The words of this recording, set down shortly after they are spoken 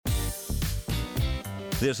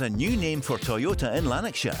There's a new name for Toyota in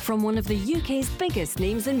Lanarkshire. From one of the UK's biggest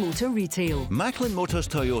names in motor retail. Macklin Motors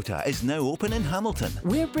Toyota is now open in Hamilton.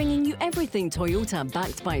 We're bringing you everything Toyota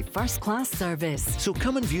backed by first-class service. So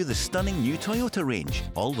come and view the stunning new Toyota range,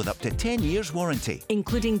 all with up to 10 years warranty.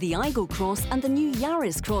 Including the Aygo Cross and the new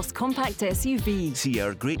Yaris Cross compact SUV. See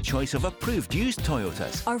our great choice of approved used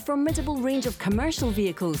Toyotas. Our formidable range of commercial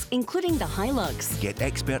vehicles, including the Hilux. Get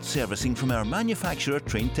expert servicing from our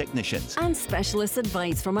manufacturer-trained technicians. And specialist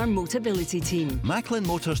advice from our Motability team. Macklin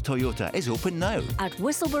Motors Toyota is open now. At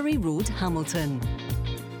Whistlebury Road, Hamilton.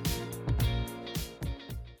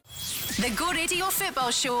 The Go Radio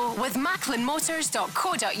Football Show with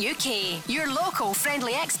macklinmotors.co.uk. Your local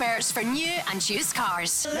friendly experts for new and used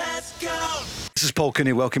cars. Let's go! This is Paul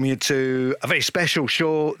Cooney welcoming you to a very special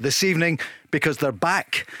show this evening because they're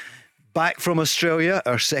back from Australia.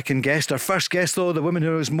 Our second guest, our first guest though, the woman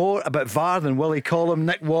who knows more about VAR than Willie Collum,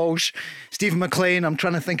 Nick Walsh, Stephen McLean. I'm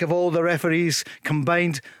trying to think of all the referees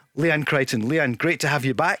combined. Leanne Crichton. Leanne, great to have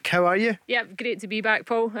you back. How are you? Yeah, great to be back,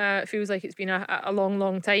 Paul. It feels like it's been a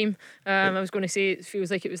long time. I was going to say it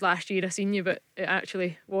feels like it was last year I seen you, but it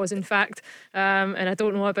actually was in fact. And I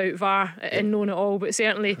don't know about VAR and known it all, but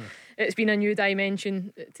certainly it's been a new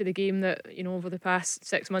dimension to the game that, you know, over the past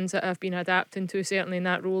 6 months that I've been adapting to, certainly in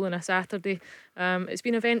that role on a Saturday. It's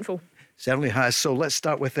been eventful. Certainly has. So let's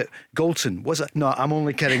start with it. Goldson, was it? No, I'm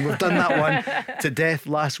only kidding. We've done that one to death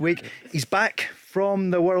last week. He's back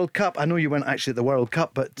from the World Cup. I know you weren't actually at the World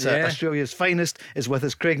Cup, but Australia's finest is with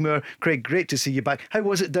us, Craig Moore. Craig, great to see you back. How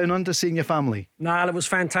was it down under seeing your family? Nah, it was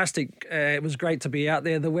fantastic. It was great to be out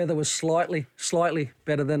there. The weather was slightly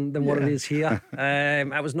better than what it is here.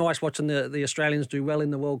 It was nice watching the Australians do well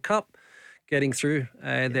in the World Cup, getting through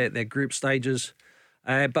their group stages.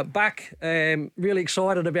 But back, really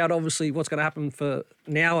excited about obviously what's going to happen for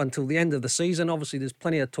now until the end of the season. Obviously, there's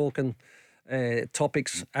plenty of talking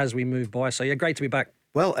topics as we move by. So, yeah, great to be back.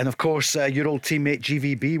 Well, and of course, your old teammate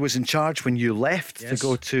GVB was in charge when you left to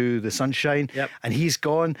go to the Sunshine. Yep. And he's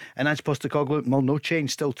gone. And Ange Postecoglou, well, no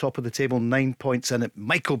change, still top of the table, 9 points in it.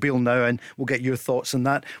 Michael Beale now, and we'll get your thoughts on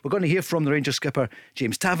that. We're going to hear from the Rangers skipper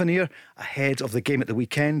James Tavernier ahead of the game at the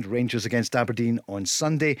weekend, Rangers against Aberdeen on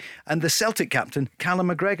Sunday. And the Celtic captain, Callum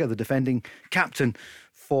McGregor, the defending captain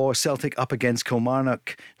for Celtic up against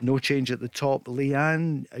Kilmarnock. No change at the top.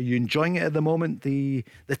 Leanne, are you enjoying it at the moment? The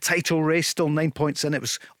title race, still 9 points in. It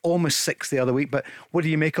was almost 6 the other week, but what do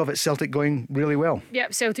you make of it? Celtic going really well?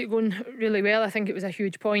 Yep, Celtic going really well. I think it was a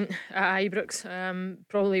huge point at Ibrox.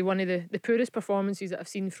 Probably one of the poorest performances that I've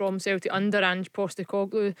seen from Celtic under Ange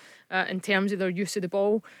Postecoglou in terms of their use of the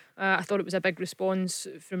ball. I thought it was a big response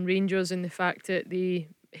from Rangers in the fact that they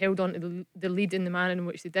held on to the lead in the manner in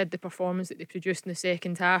which they did, the performance that they produced in the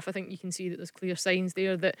second half. I think you can see that there's clear signs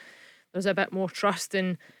there that there's a bit more trust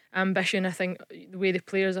and ambition. I think the way the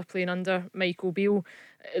players are playing under Michael Beale,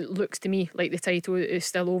 it looks to me like the title is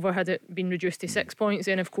still over. Had it been reduced to 6 points,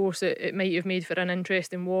 then of course it might have made for an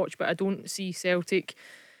interesting watch, but I don't see Celtic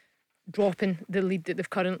dropping the lead that they've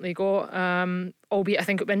currently got, albeit I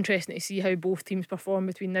think it'll be interesting to see how both teams perform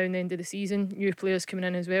between now and the end of the season. New players coming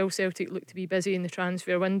in as well. Celtic look to be busy in the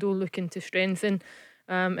transfer window, looking to strengthen,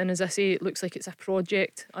 and as I say, it looks like it's a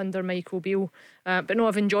project under Michael Beale, but no,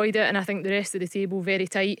 I've enjoyed it, and I think the rest of the table very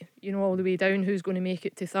tight, you know, all the way down. Who's going to make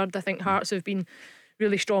it to third? I think Hearts have been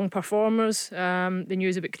really strong performers. The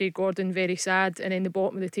news about Craig Gordon, very sad. And then the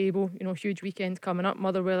bottom of the table, you know, huge weekend coming up.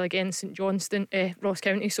 Motherwell against St Johnstone, Ross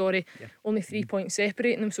County, only 3 points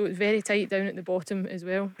separating them, so it's very tight down at the bottom as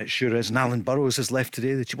well. It sure is. And Alan Burrows has left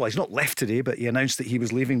today. Well, he's not left today, but he announced that he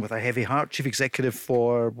was leaving with a heavy heart. Chief executive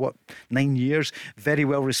for 9 years, very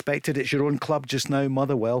well respected. It's your own club just now,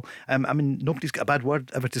 Motherwell. I mean, nobody's got a bad word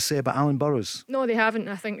ever to say about Alan Burrows. No, they haven't.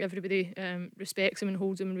 I think everybody respects him and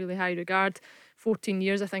holds him in really high regard. 14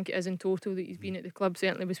 years I think it is in total that he's been at the club.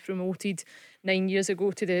 Certainly was promoted 9 years ago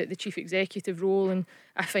to the chief executive role, and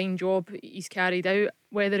a fine job he's carried out.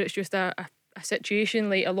 Whether it's just a situation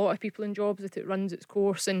like a lot of people in jobs that it runs its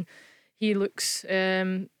course, and he looks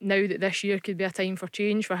now that this year could be a time for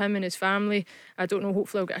change for him and his family. I don't know,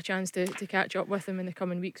 hopefully I'll get a chance to catch up with him in the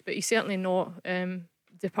coming weeks, but he's certainly not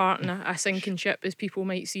departing a sinking ship as people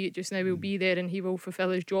might see it just now. He'll be there and he will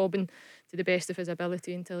fulfil his job and to the best of his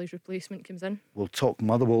ability until his replacement comes in. We'll talk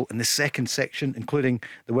Motherwell in the second section, including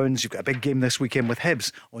the women's. You've got a big game this weekend with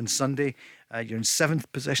Hibs on Sunday. You're in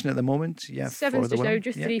 7th position at the moment. Yeah, 7th just now,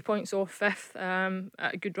 just 3 points off 5th.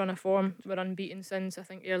 At a good run of form. We're unbeaten since I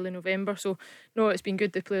think early November, so no, it's been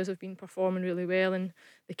good. The players have been performing really well and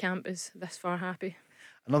the camp is this far happy.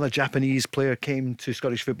 Another Japanese player came to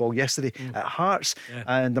Scottish football yesterday at Hearts,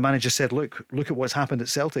 and the manager said, look at what's happened at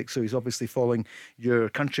Celtic. So he's obviously following your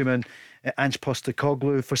countryman, Ange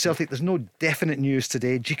Postecoglou. For Celtic, there's no definite news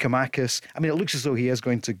today. Giakoumakis, I mean, it looks as though he is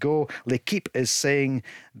going to go. L'Équipe is saying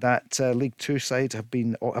that League Two sides have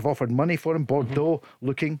offered money for him. Bordeaux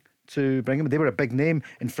looking to bring him. They were a big name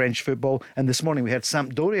in French football, and this morning we had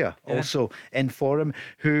Sampdoria also in for him,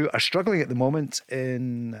 who are struggling at the moment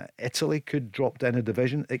in Italy. Could drop down a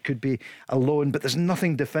division. It could be a loan, but there's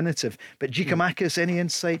nothing definitive. But Giakoumakis, any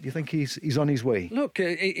insight? Do you think he's on his way? Look,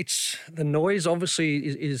 it's the noise obviously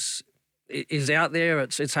is out there.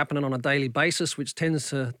 It's happening on a daily basis, which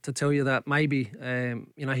tends to tell you that maybe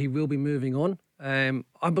he will be moving on.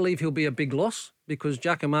 I believe he'll be a big loss, because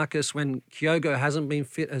Giakoumakis, when Kyogo hasn't been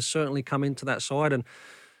fit, has certainly come into that side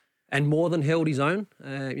and more than held his own.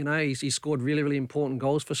 He's scored really, really important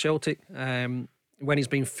goals for Celtic. When he's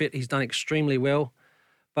been fit, he's done extremely well.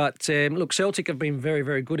 But look, Celtic have been very,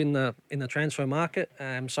 very good in the transfer market.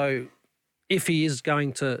 So if he is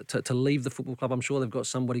going to leave the football club, I'm sure they've got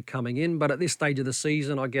somebody coming in. But at this stage of the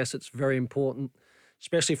season, I guess it's very important,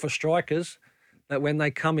 especially for strikers, that when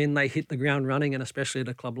they come in, they hit the ground running, and especially at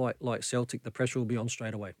a club like Celtic, the pressure will be on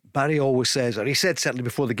straight away. Barry always says, or he said certainly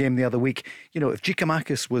before the game the other week, if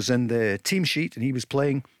Giakoumakis was in the team sheet and he was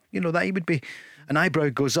playing, that he would be, an eyebrow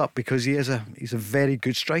goes up, because he's a very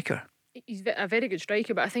good striker. He's a very good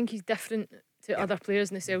striker, but I think he's different to other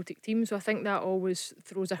players in the Celtic team, so I think that always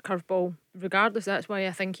throws a curveball regardless. That's why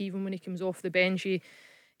I think even when he comes off the bench, he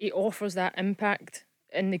offers that impact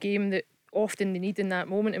in the game that often they need in that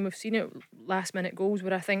moment, and we've seen it last minute goals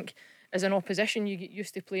where I think as an opposition you get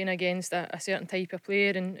used to playing against a certain type of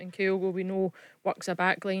player, and Kyogo, we know, works a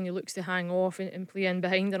back line, he looks to hang off and play in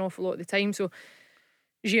behind an awful lot of the time. So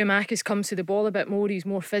Giakoumakis comes to the ball a bit more, he's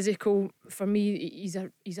more physical. For me,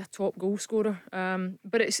 he's a top goal scorer,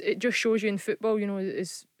 but it just shows you in football,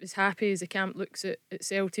 as happy as the camp looks at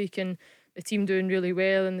Celtic and the team doing really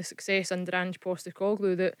well and the success under Ange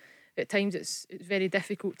Postecoglou, that at times it's very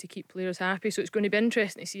difficult to keep players happy. So it's going to be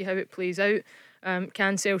interesting to see how it plays out.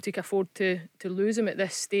 Can Celtic afford to lose him at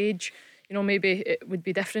this stage? Maybe it would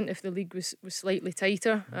be different if the league was slightly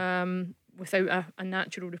tighter, without a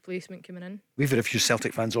natural replacement coming in. We've had a few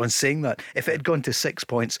Celtic fans on saying that if it had gone to 6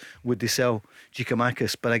 points, would they sell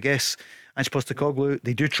Giakoumakis? But I guess Ange Postecoglou,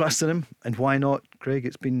 they do trust in him, and why not, Craig?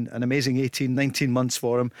 It's been an amazing 18-19 months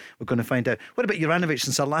for him. We're going to find out. What about Juranovic?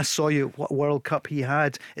 Since I last saw you, what World Cup he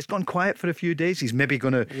had? It's gone quiet for a few days. He's maybe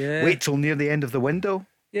going to wait till near the end of the window.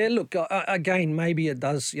 Yeah, look, again, maybe it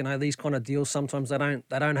does. These kind of deals, sometimes they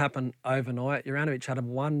don't happen overnight. Juranovic had a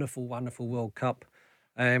wonderful, wonderful World Cup.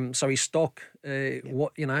 So his stock,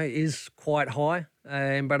 is quite high.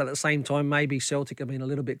 But at the same time, maybe Celtic have been a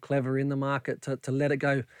little bit clever in the market to let it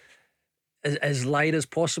go as late as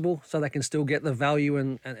possible, so they can still get the value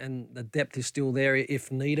and the depth is still there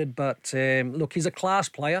if needed. But look, he's a class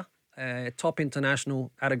player, top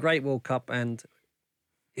international, had a great World Cup, and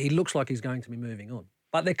he looks like he's going to be moving on.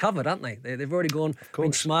 But they're covered, aren't they? They've already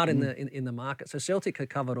been smart in the market. So Celtic are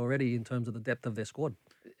covered already in terms of the depth of their squad.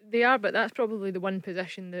 They are, but that's probably the one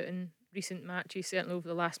position that in recent matches, certainly over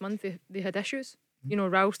the last month, they had issues.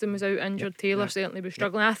 Ralston was out injured, Taylor certainly was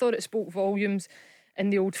struggling. I thought it spoke volumes in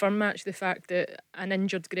the Old Firm match, the fact that an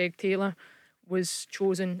injured Greg Taylor was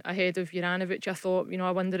chosen ahead of Juranovic. I thought,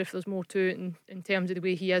 I wonder if there's more to it in terms of the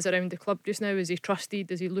way he is around the club just now. Is he trusted?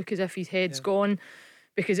 Does he look as if his head's gone?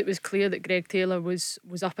 Because it was clear that Greg Taylor was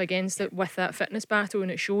up against it with that fitness battle,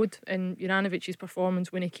 and it showed. And Juranovic's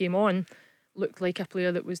performance when he came on looked like a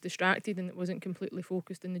player that was distracted and that wasn't completely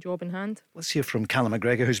focused in the job in hand. Let's hear from Callum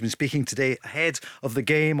McGregor, who's been speaking today ahead of the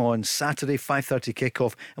game on Saturday, 5:30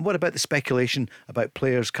 kickoff. And what about the speculation about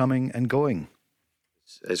players coming and going?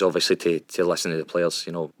 It's obviously to listen to the players.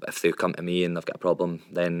 If they come to me and they've got a problem,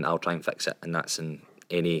 then I'll try and fix it, and that's in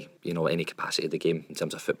any capacity of the game, in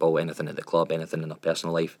terms of football, anything at the club, anything in their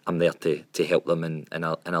personal life. I'm there to help them, and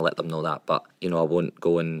I'll let them know that. But I won't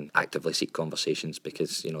go and actively seek conversations,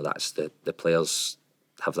 because that's the players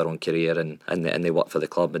have their own career and they work for the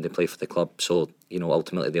club and they play for the club. So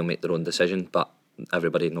ultimately they'll make their own decision. But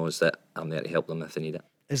everybody knows that I'm there to help them if they need it.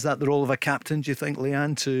 Is that the role of a captain, do you think,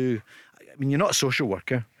 Leanne? You're not a social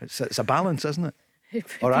worker. It's a balance, isn't it?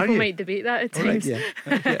 Or People might debate that at times.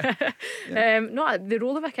 Right, No, the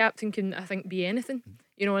role of a captain can, I think, be anything.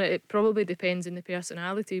 It probably depends on the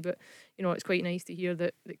personality, but it's quite nice to hear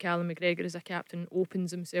that Callum McGregor as a captain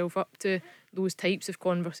opens himself up to those types of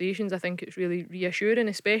conversations. I think it's really reassuring,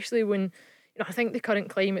 especially when I think the current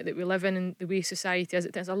climate that we live in and the way society is,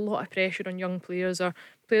 there's a lot of pressure on young players or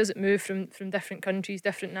players that move from different countries,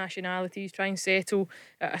 different nationalities, try and settle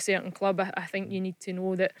at a certain club. I think you need to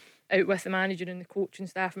know that out with the manager and the coaching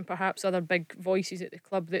staff and perhaps other big voices at the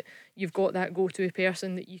club, that you've got that go-to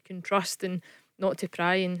person that you can trust, and not to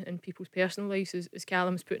pry in people's personal lives, as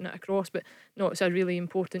Callum's putting it across. But no, it's a really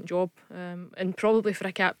important job, and probably for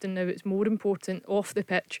a captain now it's more important off the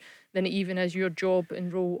pitch than it even is your job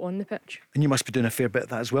and role on the pitch. And you must be doing a fair bit of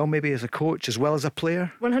that as well, maybe as a coach as well as a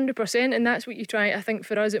player. 100%, and that's what you try. I think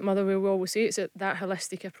for us at Motherwell, we always say it's that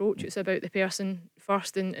holistic approach. It's about the person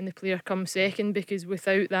first and the player comes second, because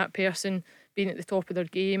without that person being at the top of their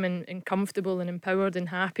game and comfortable and empowered and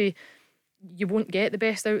happy, you won't get the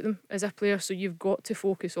best out of them as a player. So you've got to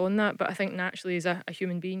focus on that. But I think naturally as a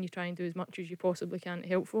human being, you try and do as much as you possibly can to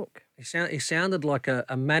help folk. He sounded like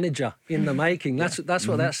a manager in the making. That's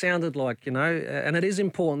what that sounded like, and it is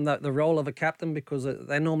important, that the role of a captain, because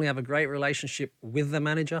they normally have a great relationship with the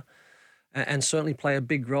manager, and certainly play a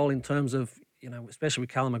big role in terms of, especially with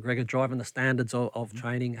Callum McGregor, driving the standards of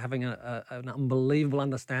training, having an unbelievable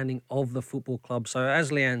understanding of the football club. So as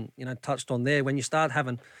Leanne touched on there, when you start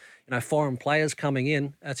having foreign players coming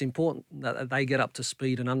in, it's important that they get up to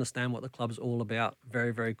speed and understand what the club's all about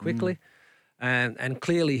very, very quickly. And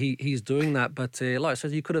clearly he's doing that. But like I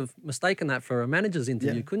said, you could have mistaken that for a manager's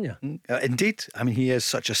interview, couldn't you? Indeed. I mean, he is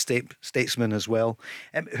such a statesman as well.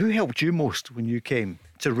 Who helped you most when you came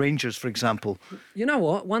to Rangers, for example? You know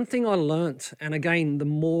what? One thing I learnt, and again, the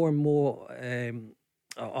more and more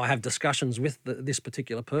I have discussions with this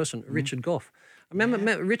particular person, Richard Goff. I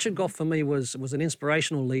remember Richard Goff for me was an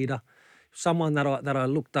inspirational leader, someone that I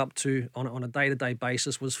looked up to on a day-to-day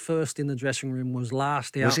basis. Was first in the dressing room, was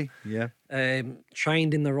last out. Was he? Yeah.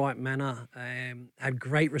 Trained in the right manner, had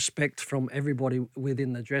great respect from everybody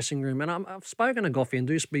within the dressing room. And I've spoken to Goffy and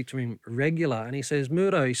do speak to him regular. And he says,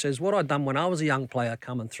 Murdo, what I done when I was a young player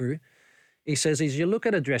coming through, he says, is you look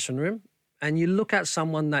at a dressing room and you look at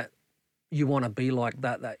someone that you want to be like,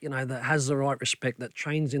 that has the right respect, that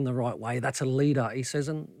trains in the right way, that's a leader. He says,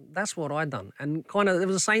 and that's what I done. And kind of, it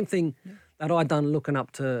was the same thing that I done looking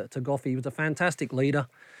up to Goffy. He was a fantastic leader,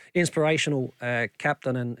 inspirational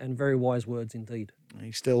captain, and very wise words indeed.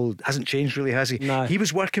 He still hasn't changed really, has he? No. He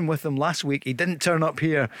was working with them last week. He didn't turn up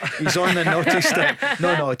here. He's on the naughty step.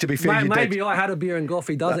 No, to be fair, maybe I had a beer and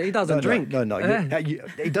Goffy doesn't. He doesn't drink. No.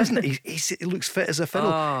 He doesn't. He looks fit as a fiddle.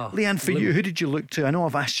 Leanne, for you, who did you look to? I know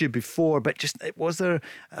I've asked you before, but just was there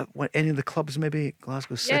any of the clubs, maybe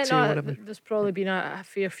Glasgow City or whatever? There's probably been a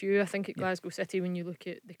fair few. I think at Glasgow City, when you look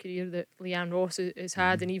at the career that Leanne Ross has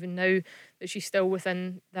had, and even now that she's still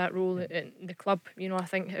within that role in the club, I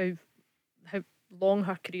think how long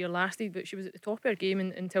her career lasted, but she was at the top of her game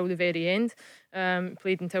until the very end.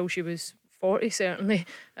 Played until she was 40 certainly,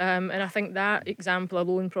 and I think that example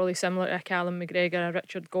alone, probably similar to a Callum McGregor, a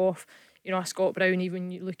Richard Goff, a Scott Brown,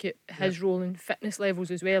 even you look at his role in fitness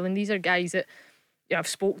levels as well. And these are guys that I've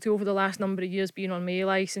spoke to over the last number of years, being on my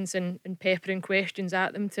licence and peppering questions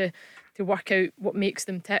at them to work out what makes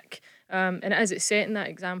them tick. And it's setting that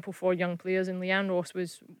example for young players. And Leanne Ross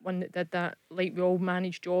was one that did that. Like, we all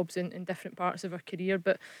manage jobs in different parts of her career,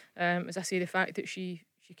 but as I say, the fact that she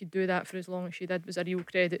could do that for as long as she did was a real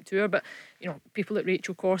credit to her. But people like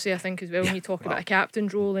Rachel Corsie, I think as well, when you talk about a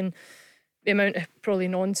captain's role and the amount of probably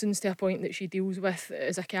nonsense to a point that she deals with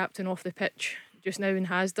as a captain off the pitch just now, and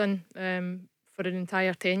has done for an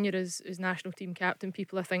entire tenure as national team captain,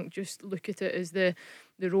 people I think just look at it as the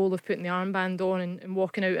role of putting the armband on and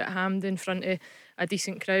walking out at Hampden in front of a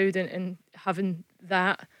decent crowd and having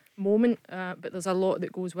that moment, but there's a lot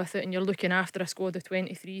that goes with it, and you're looking after a squad of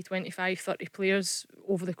 23, 25, 30 players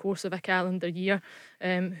over the course of a calendar year,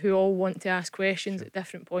 who all want to ask questions at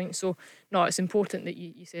different points. So no, it's important that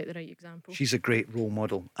you set the right example. She's a great role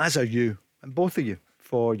model, as are you, and both of you,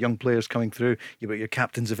 for young players coming through. You've got your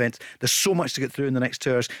captain's events. There's so much to get through in the next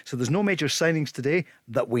 2 hours. So there's no major signings today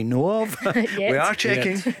that we know of. We are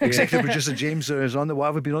checking. Executive producer James is on the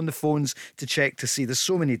wire. We've been on the phones to check to see. There's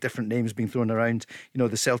so many different names being thrown around.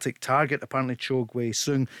 The Celtic target, apparently Chog Wei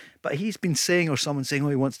Sung. But he's been saying, or someone saying,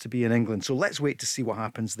 he wants to be in England. So let's wait to see what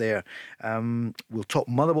happens there. We'll talk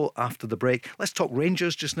Motherwell after the break. Let's talk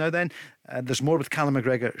Rangers just now then. There's more with Callum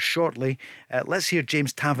McGregor shortly. Let's hear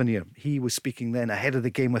James Tavernier. He was speaking then ahead of the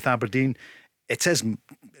game with Aberdeen. It's a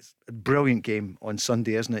brilliant game on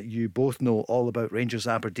Sunday, isn't it? You both know all about Rangers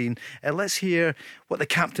Aberdeen. Let's hear what the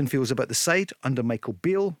captain feels about the side under Michael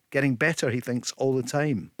Beale. Getting better, he thinks, all the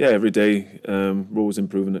time. Yeah, every day. We're always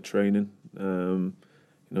improving at training.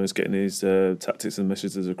 He's getting his tactics and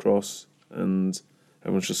messages across, and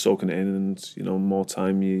everyone's just soaking it in. And more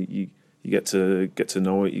time you you get to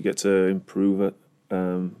know it, you get to improve it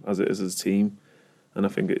as it is as a team. And I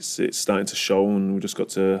think it's starting to show, and we've just got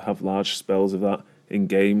to have large spells of that in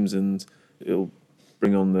games, and it'll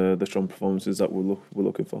bring on the strong performances that we're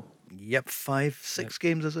looking for. Yep, 6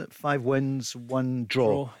 games, is it? 5 wins, 1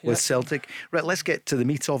 draw with yep. Celtic. Right, let's get to the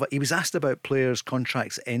meat of it. He was asked about players'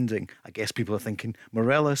 contracts ending. I guess people are thinking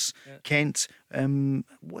Morelos, Kent.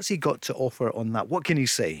 What's he got to offer on that? What can he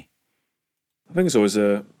say? I think it's always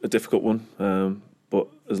a difficult one, but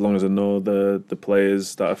as long as I know the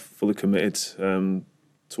players that are fully committed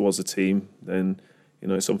towards the team, then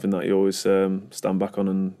it's something that you always stand back on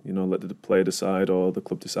and let the player decide or the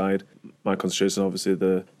club decide. My concentration is obviously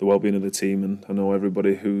the well-being of the team, and I know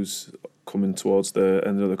everybody who's coming towards the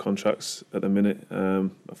end of the contracts at the minute are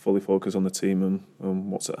fully focused on the team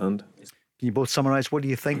and what's at hand. Can you both summarise, what do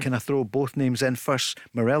you think? Can I throw both names in first?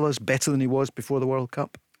 Morelos, better than he was before the World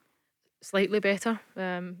Cup? Slightly better.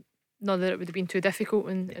 Not that it would have been too difficult,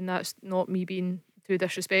 and that's not me being too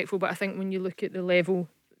disrespectful, but I think when you look at the level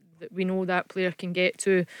that we know that player can get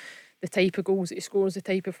to, the type of goals that he scores, the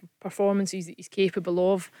type of performances that he's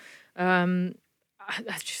capable of, I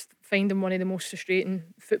just find him one of the most frustrating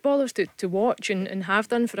footballers to watch and have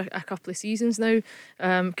done for a couple of seasons now,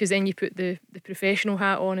 because then you put the professional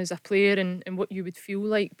hat on as a player and what you would feel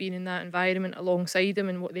like being in that environment alongside him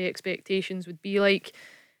and what the expectations would be like.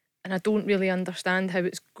 And I don't really understand how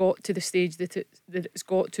it's got to the stage that it's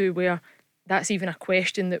got to, where that's even a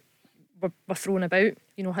question that we're thrown about.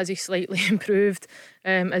 Has he slightly improved?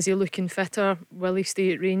 Is he looking fitter? Will he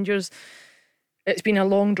stay at Rangers? It's been a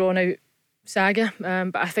long drawn out saga,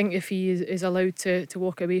 but I think if he is allowed to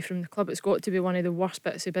walk away from the club, it's got to be one of the worst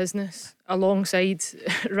bits of business alongside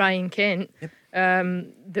Ryan Kent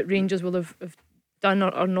that Rangers will have done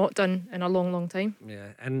or not done in a long time. Yeah,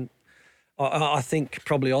 and I think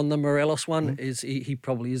probably on the Morelos one is he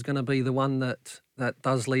probably is going to be the one that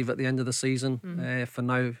does leave at the end of the season for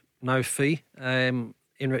no fee.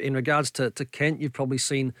 In regards to Kent, you've probably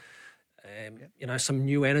seen some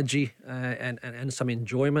new energy and some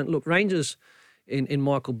enjoyment. Look, Rangers in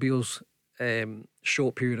Michael Beale's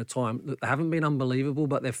short period of time, look, they haven't been unbelievable,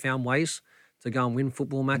 but they've found ways to go and win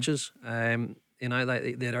football matches.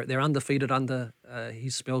 They're undefeated under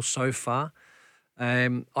his spell so far.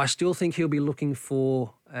 I still think he'll be looking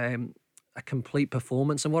for a complete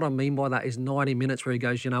performance, and what I mean by that is 90 minutes where he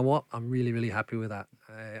goes, you know what, I'm really, really happy with that.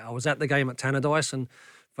 I was at the game at Tannadice, and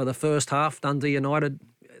for the first half, Dundee United,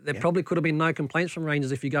 there probably could have been no complaints from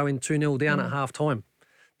Rangers if you go in 2-0 down at half time.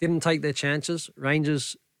 Didn't take their chances.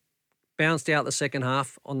 Rangers bounced out the second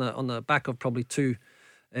half on the back of probably 2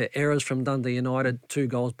 errors from Dundee United, 2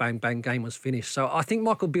 goals, bang, bang, game was finished. So I think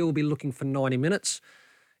Michael Beale will be looking for 90 minutes.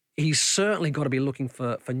 He's certainly got to be looking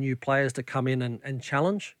for new players to come in and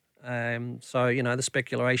challenge. The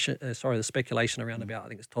speculation around about, I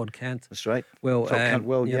think it's Todd Cant. That's right. Well, Todd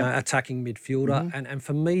Cantwell, attacking midfielder. And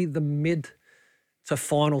for me, the mid to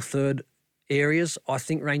final third areas, I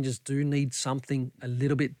think Rangers do need something a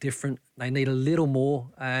little bit different. They need a little more.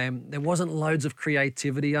 There wasn't loads of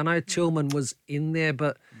creativity. I know Tillman was in there,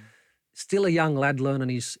 but still a young lad learning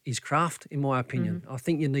his craft, in my opinion. I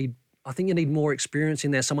think you need more experience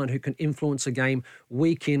in there, someone who can influence a game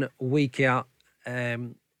week in, week out.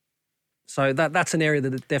 So that's an area that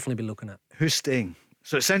they'll definitely be looking at. Who's staying?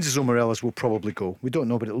 So it sounds as though Morelos will probably go. We don't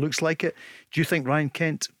know, but it looks like it. Do you think Ryan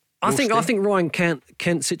Kent will stay? I think Ryan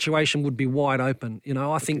Kent's situation would be wide open.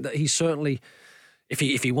 I think that he certainly, if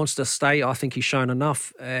he wants to stay, I think he's shown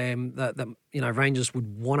enough that Rangers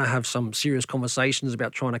would want to have some serious conversations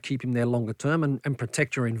about trying to keep him there longer term and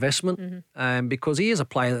protect your investment, because he is a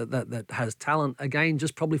player that has talent. Again,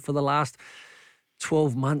 just probably for the last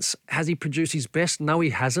 12 months, has he produced his best? No,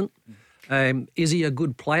 he hasn't. Is he a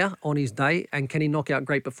good player on his day, and can he knock out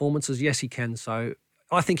great performances? Yes, he can. So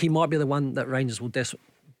I think he might be the one that Rangers will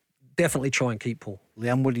definitely try and keep, Paul.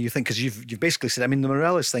 Leanne, what do you think? Because you've basically said, the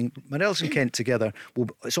Morelos and Kent together,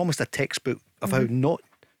 it's almost a textbook of how not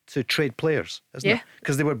to trade players, isn't it?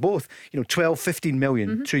 Because they were both 12, 15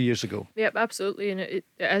 million 2 years ago. Yep, absolutely. And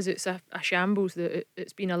it's a shambles that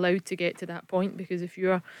it's been allowed to get to that point, because if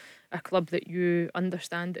you're a club that you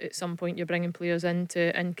understand that at some point you're bringing players in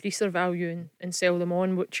to increase their value and sell them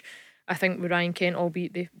on, which I think with Ryan Kent,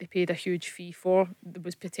 albeit they paid a huge fee for, there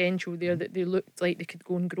was potential there that they looked like they could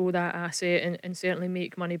go and grow that asset and certainly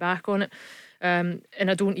make money back on it. And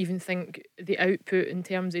I don't even think the output in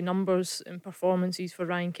terms of numbers and performances for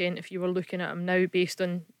Ryan Kent, if you were looking at him now based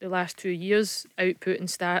on the last 2 years' output and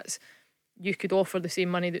stats, you could offer the same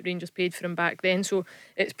money that Rangers paid for him back then. So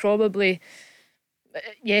it's probably...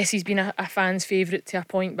 Yes, he's been a fan's favourite to a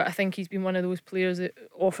point, but I think he's been one of those players that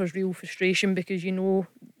offers real frustration, because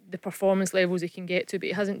the performance levels he can get to, but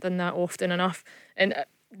he hasn't done that often enough. And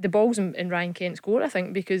the ball's in Ryan Kent's court, I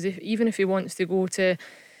think, because even if he wants to go to,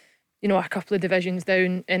 you know, a couple of divisions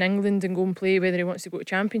down in England and go and play, whether he wants to go to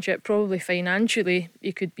Championship, probably financially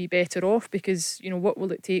he could be better off, because, you know, what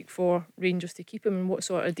will it take for Rangers to keep him, and what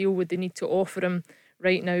sort of deal would they need to offer him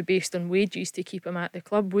right now based on wages to keep him at the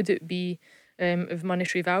club? Would it be of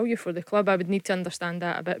monetary value for the club? I would need to understand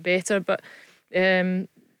that a bit better. But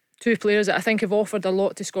two players that I think have offered a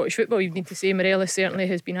lot to Scottish football. You need to say Morelos certainly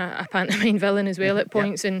has been a pantomime villain as well at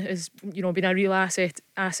points, and has, you know, been a real asset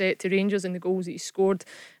to Rangers in the goals that he's scored.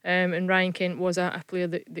 And Ryan Kent was a player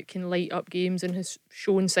that can light up games and has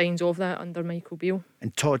shown signs of that under Michael Beale.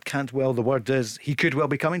 And Todd Cantwell, the word is he could well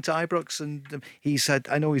be coming to Ibrox, and he said,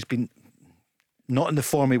 I know he's been not in the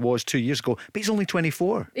form he was 2 years ago, but he's only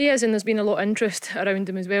 24. He is, and there's been a lot of interest around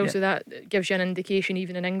him as well, so that gives you an indication,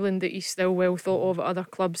 even in England, that he's still well thought of at other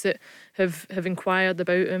clubs that have inquired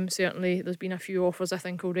about him. Certainly there's been a few offers, I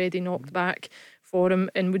think, already knocked back for him,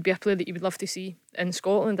 and would be a player that you would love to see in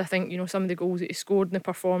Scotland. I think, you know, some of the goals that he scored and the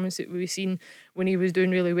performance that we've seen when he was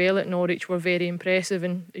doing really well at Norwich were very impressive,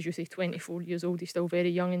 and as you say, 24 years old, he's still very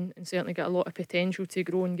young, and certainly got a lot of potential to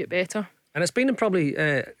grow and get better. And it's been probably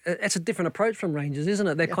it's a different approach from Rangers, isn't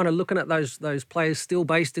it? They're kind of looking at those players still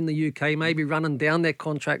based in the UK, maybe running down their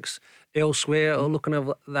contracts elsewhere, or looking at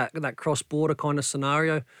that cross-border kind of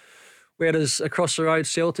scenario. Whereas across the road,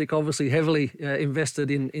 Celtic obviously heavily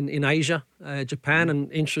invested in Asia, Japan, and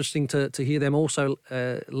interesting to hear them also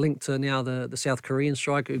linked to now the South Korean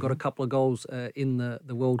striker who got a couple of goals in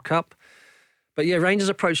the World Cup. But yeah, Rangers'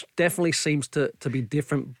 approach definitely seems to be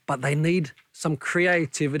different, but they need some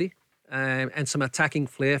creativity and some attacking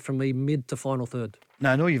flair from the mid to final third.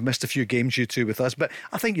 Now, I know you've missed a few games, you two, with us, but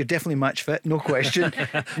I think you're definitely match fit, no question.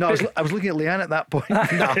 No, I was looking at Leanne at that point.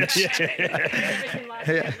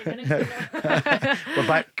 We're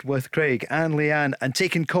back with Craig and Leanne and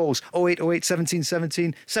taking calls. 0808 17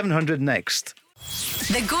 17 700 next.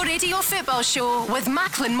 The Go Radio Football Show with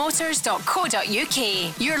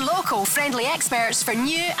MacklinMotors.co.uk. Your local friendly experts for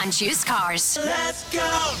new and used cars. Let's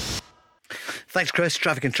go! Thanks, Chris.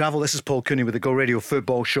 Traffic and Travel. This is Paul Cooney with the Go Radio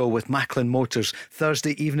Football Show with Macklin Motors.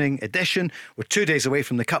 Thursday evening edition. We're 2 days away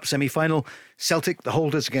from the Cup semi-final. Celtic, the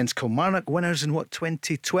holders, against Kilmarnock, winners in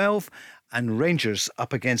 2012. And Rangers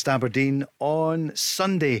up against Aberdeen on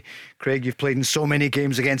Sunday. Craig, you've played in so many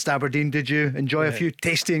games against Aberdeen. Did you enjoy a few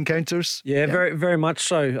tasty encounters? Yeah, very, very much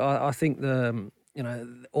so. I think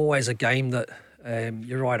always a game that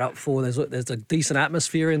you're right up for. There's a decent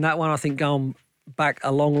atmosphere in that one. I think going back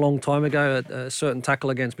a long time ago, a certain tackle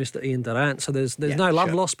against Mr. Ian Durrant. So there's no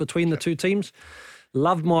love lost between the two teams.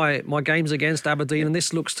 Loved my games against Aberdeen, and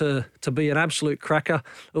this looks to be an absolute cracker.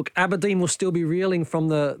 Look, Aberdeen will still be reeling from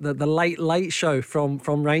the late show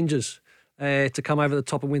from Rangers to come over the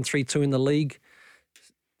top and win 3-2 in the league.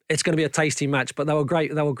 It's going to be a tasty match, but they were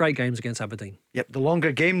great games against Aberdeen. Yep, the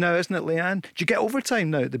longer game now, isn't it, Leanne? Do you get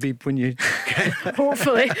overtime now to be when you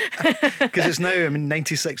hopefully, because it's now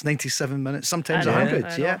 96, 97 minutes, sometimes 100.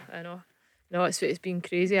 I know. No, it's been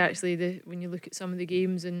crazy actually. When you look at some of the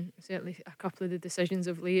games, and certainly a couple of the decisions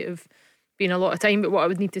of late have been a lot of time. But what I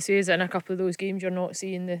would need to say is that in a couple of those games, you're not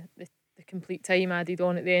seeing the complete time added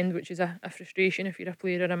on at the end, which is a frustration if you're a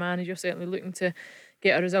player or a manager. Certainly looking to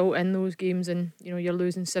get a result in those games, and you know you're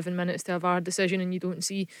losing 7 minutes to a VAR decision, and you don't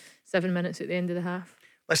see 7 minutes at the end of the half.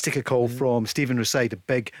 Let's take a call from Stephen Reside, a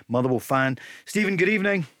big Motherwell fan. Stephen, good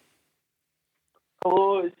evening.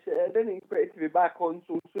 Hello, I didn't expect to be back on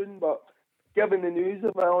so soon, but given the news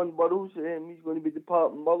of Alan Burrows, he's going to be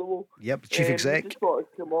departing Motherwell. Yep, chief exec. Just thought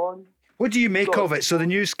I'd come on. What do you make of it? So the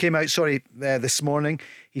news came out, this morning.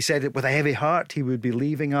 He said that with a heavy heart he would be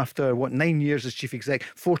leaving after, 9 years as chief exec,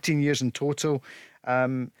 14 years in total.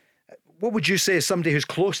 What would you say as somebody who's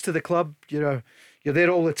close to the club? You're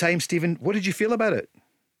there all the time, Stephen. What did you feel about it?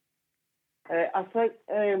 I think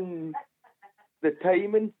the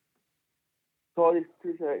timing. Sorry,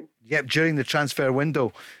 2 seconds. Yep, during the transfer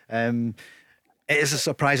window. It is a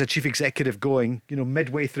surprise, a chief executive going,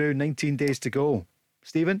 midway through, 19 days to go.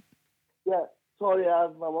 Stephen? Yeah, sorry,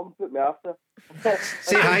 my mum put me after.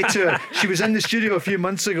 Say hi to her. She was in the studio a few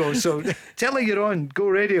months ago, so tell her you're on Go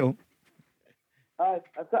Radio. I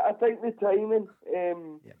think the timing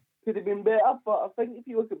could have been better, but I think if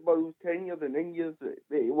you look at Burrow's tenure, the 9 years that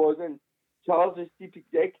he was in charge as chief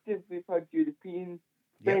executive, we've had European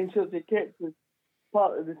ventures. He kept us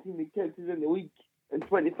part of the team. He kept us in the league in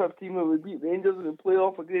 2015 when we beat Rangers in the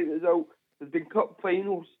playoff, a great result. There's been cup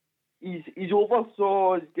finals. He's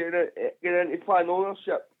oversaw us getting into fan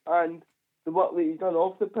ownership and the work that he's done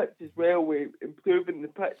off the pitch as well, with improving the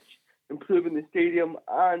pitch, improving the stadium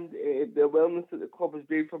and the awareness that the club has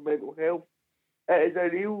made for mental health. It is a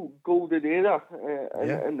real golden era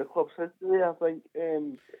in the club's history, I think.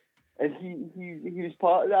 And he was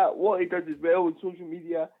part of that. What he does as well on social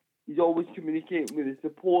media, he's always communicating with his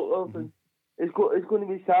supporters, and it's going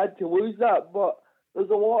to be sad to lose that. But there's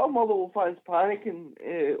a lot of Motherwell fans panicking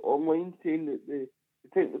online, saying that they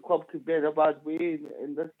think the club could be in a bad way,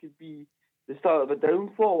 and this could be the start of a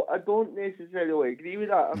downfall. I don't necessarily agree with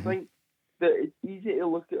that. I think that it's easy to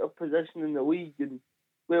look at a position in the league and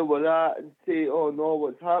where we're at and say, oh no,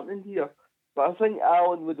 what's happening here? But I think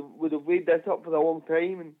Alan would have weighed this up for a long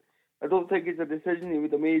time, and I don't think it's a decision he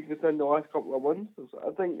would have made within the last couple of months. So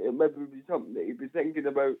I think it maybe would be something that he'd be thinking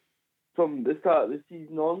about from the start of the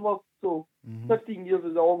season onwards. So 15 years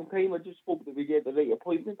is a long time. I just hope that we get the right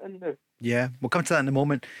appointment in there. Yeah, we'll come to that in a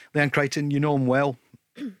moment. Leanne Crichton, you know him well.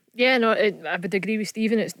 Yeah, no, I would agree with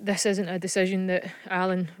Stephen. This isn't a decision that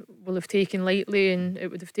Alan will have taken lightly, and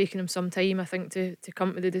it would have taken him some time, I think, to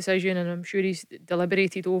come to the decision, and I'm sure he's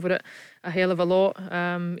deliberated over it a hell of a lot.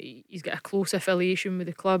 He's got a close affiliation with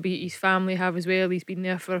the club. His family have as well. He's been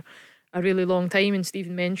there for a really long time, and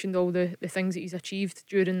Stephen mentioned all the things that he's achieved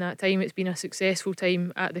during that time. It's been a successful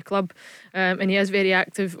time at the club, and he is very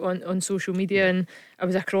active on social media, and I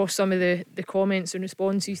was across some of the comments and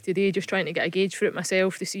responses today, just trying to get a gauge for it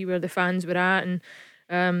myself to see where the fans were at. And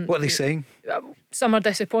what are they saying? Some are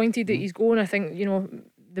disappointed that he's going. I think,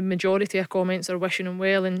 the majority of comments are wishing him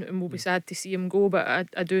well, and will be sad to see him go. But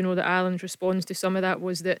I do know that Alan's response to some of that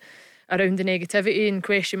was that around the negativity and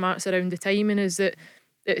question marks around the timing is that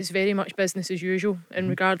it's very much business as usual, and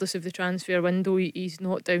regardless of the transfer window, he's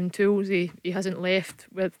not down tools. He hasn't left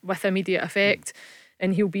with immediate effect,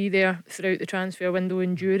 and he'll be there throughout the transfer window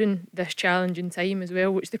and during this challenging time as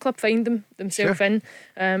well, which the club find themselves in.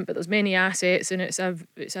 But there's many assets, and it's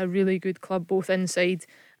a really good club both inside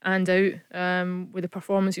and out. With the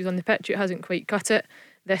performances on the pitch, it hasn't quite cut it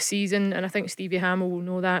this season, and I think Stevie Hamill will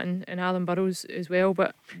know that, and Alan Burrows as well,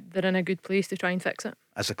 but they're in a good place to try and fix it.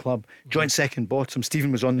 As a club, joint second bottom.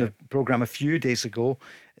 Stephen was on the programme a few days ago.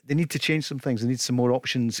 They need to change some things. They need some more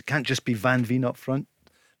options. It can't just be Van Veen up front.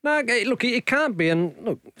 No, look, it can't be. And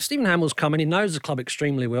look, Stephen Hamill's come in. He knows the club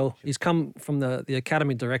extremely well. He's come from the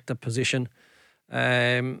academy director position.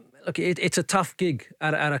 Look, it's a tough gig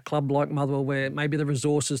at a club like Motherwell, where maybe the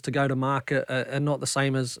resources to go to market are not the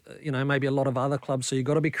same as maybe a lot of other clubs. So you've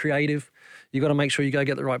got to be creative. You've got to make sure you go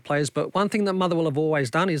get the right players. But one thing that Motherwell have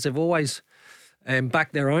always done is they've always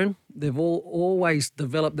backed their own. They've always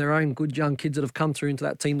developed their own good young kids that have come through into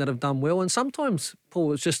that team that have done well. And sometimes,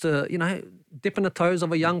 Paul, it's just dipping the toes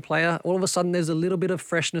of a young player. All of a sudden, there's a little bit of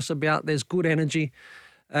freshness about. There's good energy.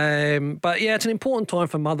 But yeah, it's an important time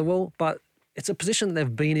for Motherwell. But it's a position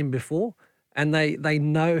they've been in before, and they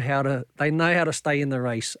know how to stay in the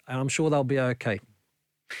race. And I'm sure they'll be okay.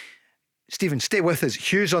 Stephen, stay with us.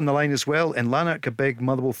 Hugh's on the line as well, in Lanark, a big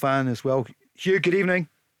Motherwell fan as well. Hugh, good evening.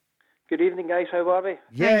 Good evening, guys. How are we?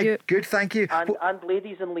 Yeah, good, thank you. And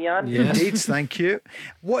ladies and Leanne. Yes. Indeed, thank you.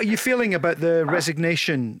 What are you feeling about the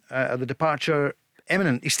resignation, the departure,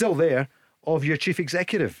 imminent, he's still there, of your chief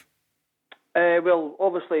executive? Well,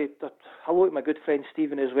 obviously, hello to my good friend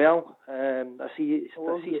Stephen as well. I see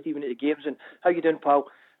Stephen at the games. And how you doing, pal?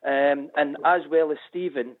 And as well as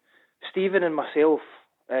Stephen and myself,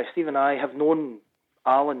 Stephen and I have known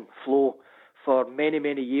Alan Flo for many,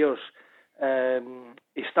 many years.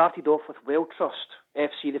 He started off with Well Trust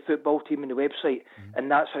FC, the football team and the website,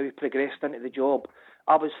 and that's how he progressed into the job.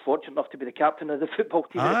 I was fortunate enough to be the captain of the football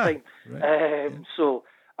team at the time. Right. So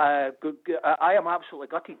I am absolutely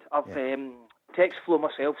gutted. I've texted Flo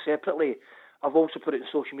myself separately. I've also put it in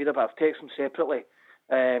social media, but I've texted him separately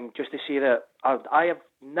just to say that I have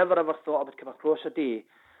never ever thought I would come across a day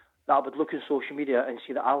that I would look in social media and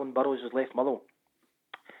see that Alan Burrows has left Motherwell.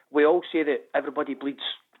 We all say that everybody bleeds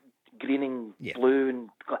green and blue, and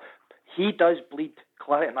he does bleed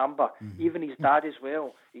claret and amber. Even his dad as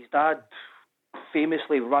well. His dad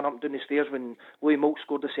famously ran up and down the stairs when Louis Moult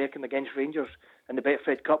scored the second against Rangers in the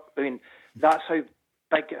Betfred Cup. I mean, that's how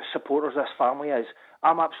big supporters this family is.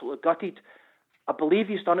 I'm absolutely gutted. I believe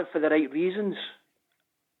he's done it for the right reasons.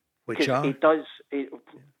 Which are? He does,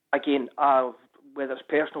 again, whether it's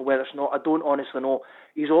personal, whether it's not, I don't honestly know.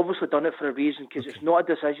 He's obviously done it for a reason, because it's not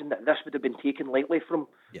a decision that this would have been taken lightly from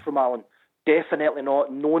Alan. Definitely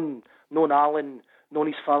not. Known Alan, known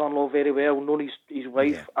his father-in-law very well, known his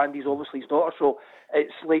wife, and he's obviously his daughter. So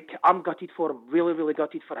it's like, I'm gutted for him, really, really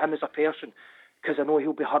gutted for him as a person, because I know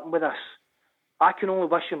he'll be hurting with this. I can only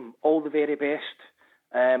wish him all the very best.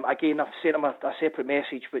 Again, I've sent him a separate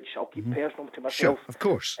message, which I'll keep personal to myself. Sure, of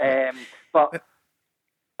course. But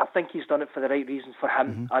I think he's done it for the right reasons for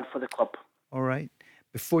him and for the club. All right.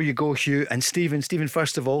 Before you go, Hugh and Stephen,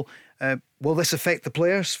 first of all, will this affect the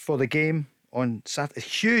players for the game on Saturday? A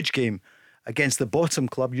huge game against the bottom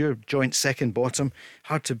club. You're joint second bottom.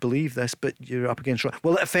 Hard to believe this, but you're up against.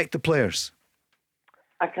 Will it affect the players?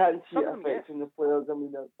 I can't see it affecting the players. I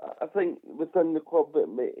mean, I think within the club, they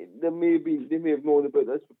may have known about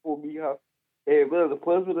this before we have. Whether the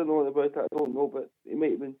players would have known about it, I don't know, but they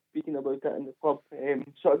might have been speaking about it in the club.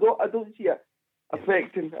 So I don't see it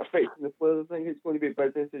affecting the players. I think it's going to be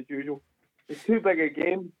business as usual. It's too big a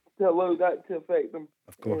game to allow that to affect them.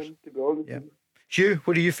 Of course. To be honest. Yeah. Hugh,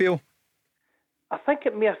 what do you feel? I think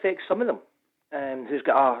it may affect some of them who's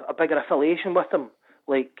got a bigger affiliation with them.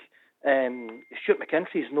 Like Stuart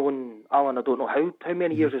McKinstry's known Alan, I don't know how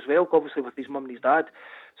many years as well, obviously with his mum and his dad.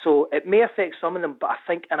 So it may affect some of them, but I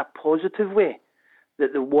think in a positive way,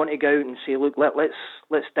 that they want to go out and say, look,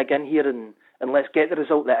 let's dig in here and let's get the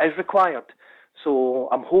result that is required. So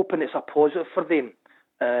I'm hoping it's a positive for them,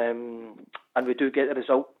 and we do get the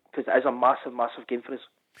result, because it is a massive, massive game for us.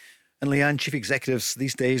 And Leanne, chief executives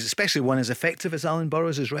these days, especially one as effective as Alan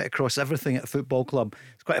Burrows, is right across everything at a football club.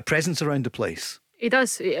 It's quite a presence around the place. He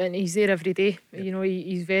does, and he's there every day. You know,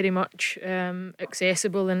 he's very much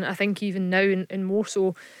accessible, and I think even now, and more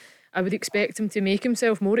so, I would expect him to make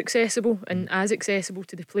himself more accessible and as accessible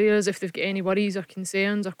to the players if they've got any worries or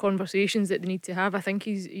concerns or conversations that they need to have. I think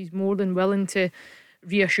he's more than willing to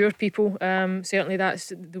reassure people. Certainly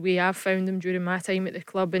that's the way I've found him during my time at the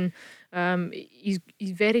club, and he's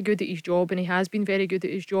very good at his job, and he has been very good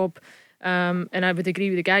at his job. And I would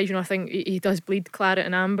agree with the guys. You know, I think he does bleed claret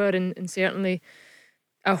and amber, and certainly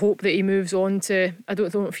I hope that he moves on to, I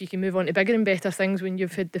don't know if you can move on to bigger and better things when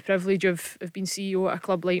you've had the privilege of being CEO at a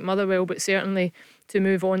club like Motherwell, but certainly to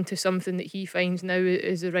move on to something that he finds now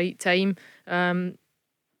is the right time.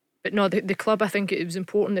 But no, the club, I think it was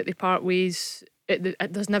important that they part ways.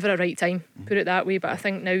 There's never a right time, put it that way, but I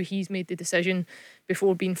think now he's made the decision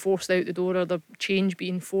before being forced out the door or the change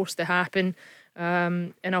being forced to happen.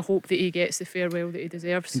 And I hope that he gets the farewell that he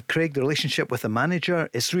deserves. And Craig, the relationship with the manager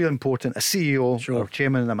is really important. A CEO or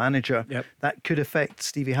chairman and a manager, that could affect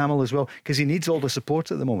Stevie Hamill as well, because he needs all the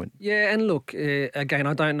support at the moment. Yeah, and look, again,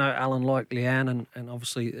 I don't know Alan like Leanne and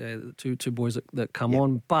obviously the two boys that come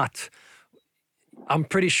on, but I'm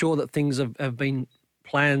pretty sure that things have been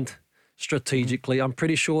planned strategically. I'm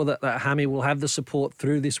pretty sure that Hammy will have the support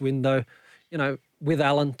through this window, you know, with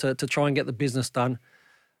Alan to try and get the business done.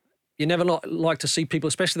 You never like to see people,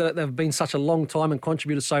 especially that they've been such a long time and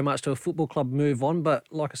contributed so much to a football club, move on. But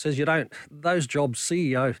like I says, you don't. Those jobs,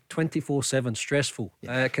 CEO, 24/7, stressful.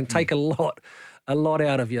 Can take a lot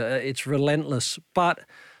out of you. It's relentless. But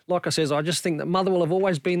like I says, I just think that Motherwell have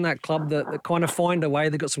always been that club that kind of find a way.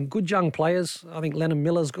 They've got some good young players. I think Lennon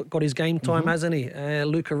Miller's got his game time, hasn't he?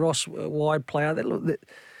 Luca Ross, wide player.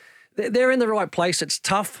 They're in the right place. It's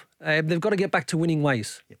tough. They've got to get back to winning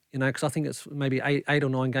ways, you know, because I think it's maybe eight or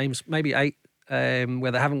nine games, maybe eight,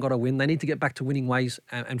 where they haven't got a win. They need to get back to winning ways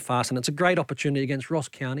and fast. And it's a great opportunity against Ross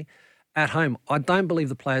County at home. I don't believe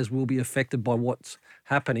the players will be affected by what's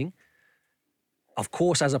happening. Of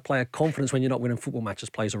course, as a player, confidence when you're not winning football matches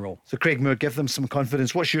plays a role. So, Craig Moore, give them some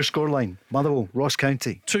confidence. What's your scoreline? Motherwell, Ross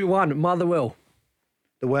County. 2-1, Motherwell.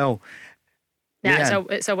 The Well. Yeah,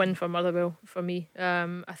 it's a win for Motherwell for me.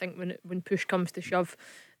 I think when push comes to shove,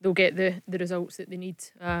 they'll get the results that they need,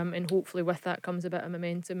 and hopefully with that comes a bit of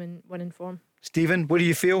momentum and winning form. Stephen, what do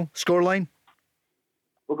you feel? Scoreline?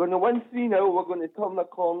 We're going to win 3-0. We're going to turn the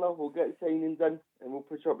corner. We'll get signings in and we'll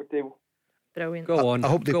push up the table. Brilliant. Go on. I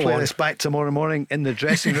hope they play this back tomorrow morning in the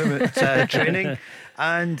dressing room at training.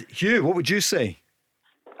 And Hugh, what would you say?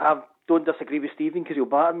 I don't disagree with Stephen, because he'll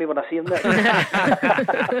batter me when I see him next.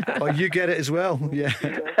 Oh, you get it as well. Yeah.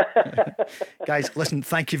 Guys, listen,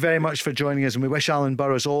 thank you very much for joining us, and we wish Alan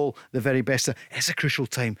Burrows all the very best. It's a crucial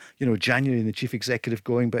time, you know, January and the chief executive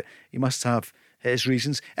going, but he must have his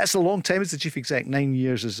reasons. It's a long time as the chief exec, 9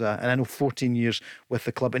 years and I know 14 years with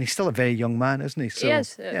the club, and he's still a very young man, isn't he? So, he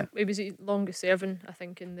is. He was the longest serving, I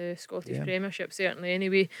think, in the Scottish Premiership, certainly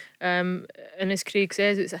anyway. And as Craig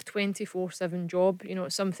says, it's a 24/7 job. You know,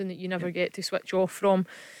 it's something that you never get to switch off from.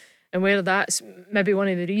 And whether that's maybe one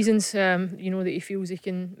of the reasons, you know, that he feels he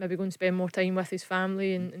can maybe go and spend more time with his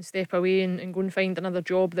family and step away and go and find another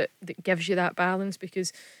job that gives you that balance,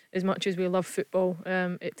 because as much as we love football,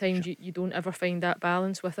 at times you don't ever find that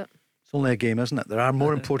balance with it. It's only a game, isn't it? There are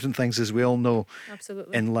more important things, as we all know,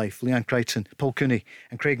 absolutely, in life. Leanne Crichton, Paul Cooney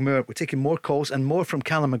and Craig Moore. We're taking more calls and more from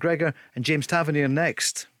Callum McGregor and James Tavernier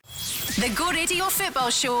next. The Go Radio Football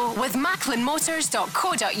Show with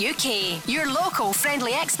MacklinMotors.co.uk. Your local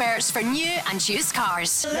friendly experts for new and used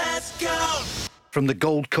cars. Let's go! From the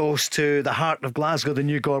Gold Coast to the heart of Glasgow, the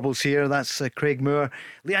new Gorbals here. That's Craig Moore.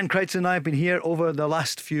 Leanne, Crichton and I have been here over the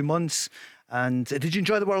last few months. And did you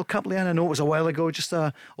enjoy the World Cup, Leanne? I know it was a while ago. Just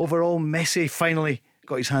overall, Messi finally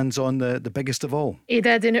got his hands on the biggest of all. He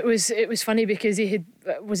did, and it was funny because he had,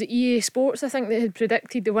 was it EA Sports, I think, that had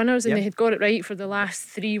predicted the winners, and they had got it right for the last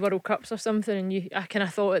 3 World Cups or something. And I kind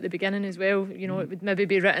of thought at the beginning as well, it would maybe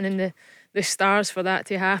be written in the stars for that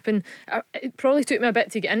to happen. It probably took me a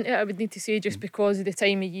bit to get into it, I would need to say, just because of the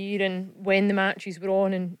time of year and when the matches were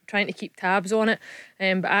on and trying to keep tabs on it.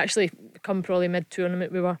 But actually, come probably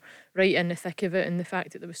mid-tournament, we were right in the thick of it, and the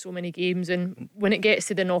fact that there was so many games, and when it gets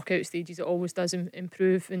to the knockout stages, it always does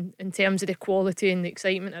improve in terms of the quality and the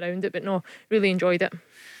excitement around it. But no, really enjoyed it.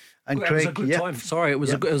 And Craig, it was a good time. Sorry, it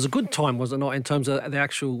was a good time, was it not, in terms of the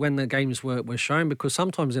actual when the games were shown? Because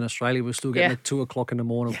sometimes in Australia we're still getting at 2 o'clock in the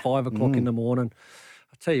morning, 5 o'clock in the morning.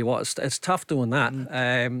 I tell you what, it's tough doing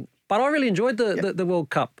that. But I really enjoyed the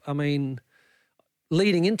World Cup. I mean,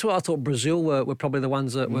 leading into it, I thought Brazil were probably the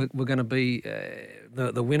ones that were going to be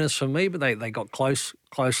the winners for me, but they got close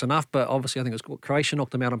enough. But obviously, I think it was Croatia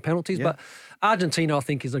knocked them out on penalties. Yeah. But Argentina, I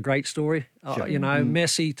think, is a great story. Sure.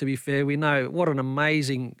 Messi, to be fair, we know what an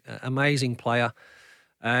amazing player.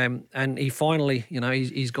 And he finally,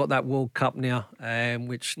 he's got that World Cup now,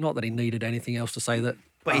 which, not that he needed anything else to say that.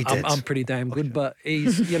 But he did. I'm pretty damn good, but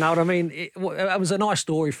he's, you know what I mean? It was a nice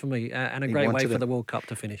story for me and a great way for the World Cup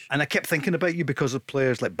to finish. And I kept thinking about you because of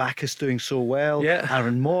players like Bacchus doing so well,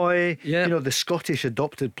 Aaron Moy, the Scottish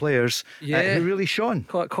adopted players who really shone.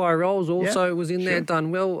 Kai Rolls also was in there,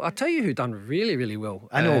 done well. I'll tell you who done really, really well.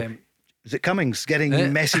 I know. Is it Cummings getting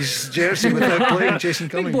Messi's jersey without playing? Jason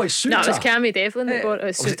Cummings. Big boy Suter. No, it was Cammy Devlin that got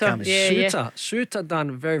it. Suter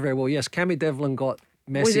done very, very well. Yes, Cammy Devlin got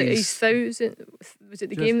Messi's. Was it his 1,000? Was it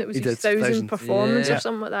the game that was his 1,000 performance or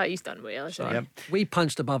something like that? He's done well. So, we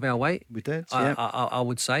punched above our weight. We did. I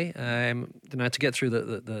would say, to get through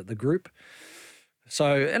the group.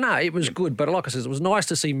 So it was good. But like I said, it was nice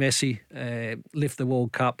to see Messi lift the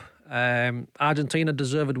World Cup. Argentina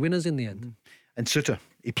deserved winners in the end. And Suter,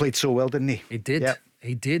 he played so well, didn't he? He did. Yep.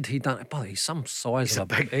 He did. He done. But he's some size. He's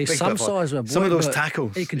of a big size of a boy. Some of those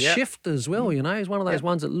tackles. He can shift as well. He's one of those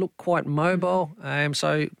ones that look quite mobile. He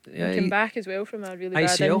came back as well from a really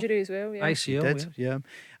bad injury as well. Yeah. ACL. He did.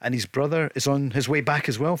 And his brother is on his way back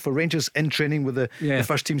as well for Rangers in training with the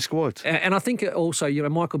first team squad. And I think it also,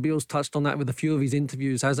 Michael Beale's touched on that with a few of his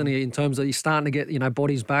interviews, hasn't he? In terms of he's starting to get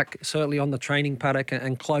bodies back, certainly on the training paddock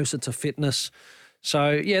and closer to fitness.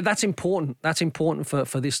 So, that's important. That's important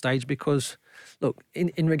for this stage because, look,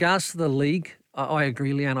 in regards to the league, I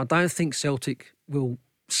agree, Leanne. I don't think Celtic will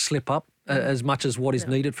slip up as much as what is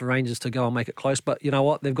needed for Rangers to go and make it close. But you know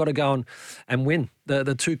what? They've got to go and win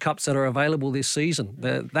the 2 cups that are available this season.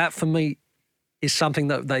 That, for me, is something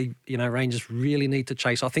that they, Rangers really need to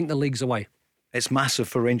chase. I think the league's away. It's massive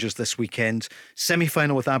for Rangers this weekend.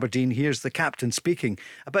 Semi-final with Aberdeen. Here's the captain speaking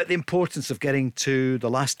about the importance of getting to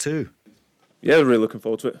the last 2. Yeah, really looking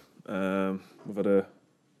forward to it. We've had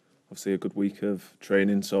obviously a good week of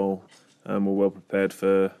training, so we're well prepared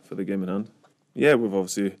for the game in hand. Yeah, we've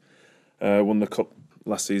obviously won the cup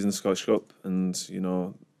last season, the Scottish Cup, and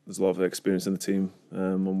there's a lot of experience in the team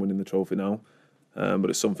on winning the trophy now.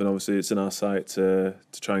 But it's something, obviously, it's in our sight to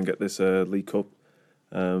try and get this League Cup,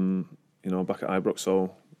 back at Ibrox.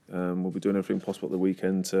 So we'll be doing everything possible at the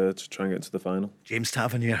weekend to try and get to the final. James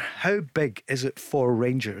Tavernier, how big is it for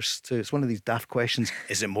Rangers it's one of these daft questions.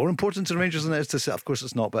 Is it more important to Rangers than it is to Celtic? Of course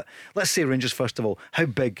it's not, but let's say Rangers first of all. How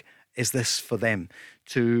big is this for them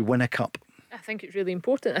to win a cup? I think it's really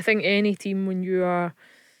important. I think any team, when you are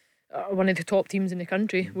one of the top teams in the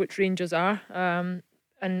country, which Rangers are,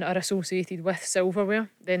 and are associated with silverware,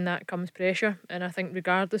 then that comes pressure. And I think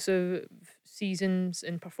regardless of seasons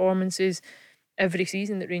and performances, every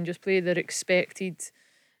season that Rangers play, they're expected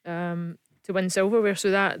to win silverware.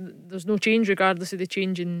 So that there's no change regardless of the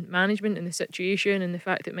change in management and the situation and the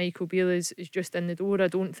fact that Michael Beale is just in the door. I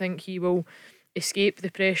don't think he will escape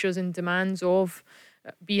the pressures and demands of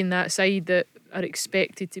being that side that are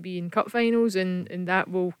expected to be in cup finals, and that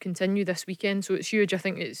will continue this weekend. So it's huge. I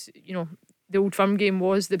think it's, the Old Firm game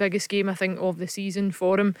was the biggest game, I think, of the season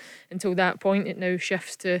for him. Until that point, it now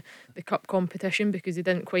shifts to the cup competition because they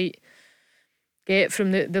didn't quite get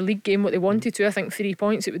from the league game what they wanted to. I think 3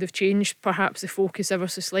 points, it would have changed perhaps the focus ever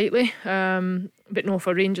so slightly. But no,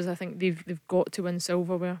 for Rangers, I think they've got to win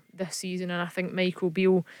silverware this season, and I think Michael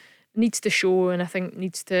Beale needs to show, and I think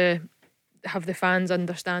needs to have the fans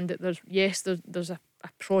understand that there's a a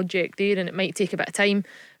project there, and it might take a bit of time,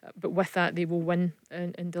 but with that they will win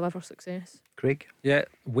and deliver success. Craig? Yeah,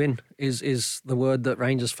 win is the word that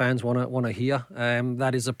Rangers fans want to hear.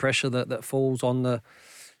 That is a pressure that falls on the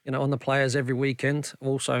on the players every weekend.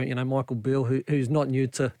 Also, Michael Beale, who's not new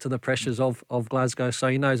to the pressures of Glasgow, so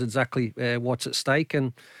he knows exactly what's at stake.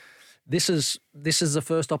 And this is the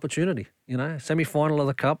first opportunity. Semi-final of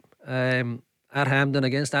the Cup at Hampden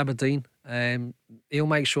against Aberdeen. He'll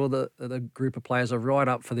make sure that the group of players are right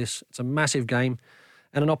up for this. It's a massive game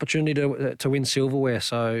and an opportunity to win silverware.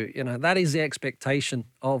 So that is the expectation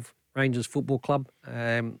of Rangers Football Club.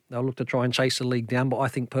 They'll look to try and chase the league down, but I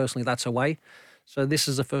think personally that's away. So this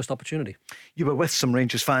is the first opportunity. You were with some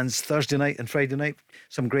Rangers fans Thursday night and Friday night.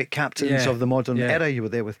 Some great captains of the modern era. You were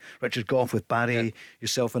there with Richard Gough, with Barry,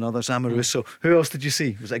 yourself and others, Amoruso. Who else did you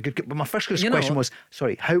see? Was that good? But my first question was,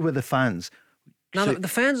 how were the fans? No, the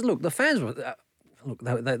fans were...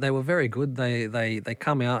 they were very good. They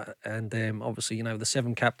come out and obviously, the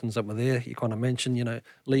 7 captains that were there, you kind of mentioned,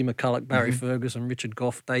 Lee McCulloch, Barry Ferguson, Richard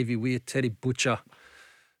Gough, Davey Weir, Teddy Butcher,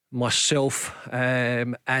 myself,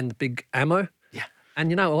 and Big Ammo. Yeah.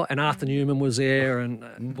 And and Arthur Newman was there, and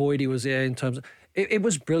Boydie was there. In terms of it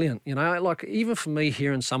was brilliant. Like even for me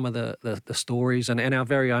hearing some of the stories and our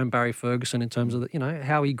very own Barry Ferguson in terms of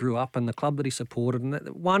how he grew up and the club that he supported, and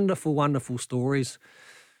wonderful stories.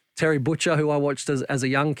 Terry Butcher, who I watched as a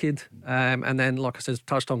young kid, and then, like I said,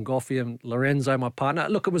 touched on Goffey and Lorenzo, my partner.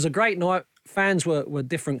 Look, it was a great night. Fans were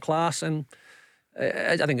different class, and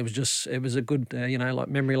I think it was a good, like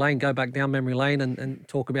memory lane, go back down memory lane and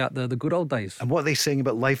talk about the good old days. And what are they saying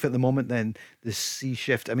about life at the moment then, the sea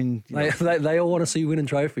shift? I mean... They all want to see winning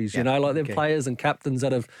trophies, like they're players and captains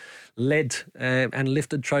that have led and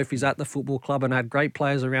lifted trophies at the football club and had great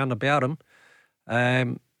players around about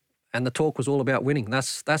them. And the talk was all about winning.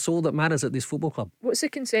 That's all that matters at this football club. What's the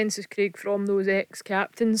consensus, Craig, from those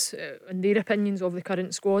ex-captains and their opinions of the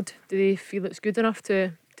current squad? Do they feel it's good enough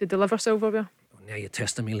to deliver silverware? Now you're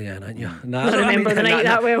testing me, Leanne, aren't you? No, I remember the night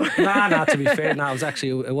that well. No, to be fair,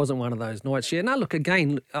 it wasn't one of those nights. Yeah, no, look,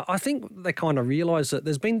 again, I think they kind of realise that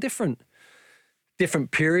there's been different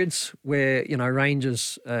periods where,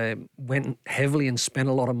 Rangers went heavily and spent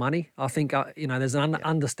a lot of money. I think, there's an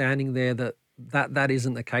understanding there that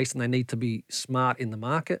isn't the case, and they need to be smart in the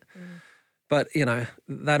market. But,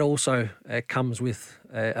 that also comes with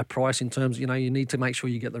a price in terms, you need to make sure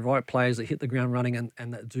you get the right players that hit the ground running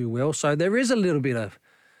and that do well. So there is a little bit of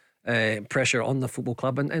pressure on the football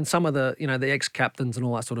club and some of the, the ex-captains and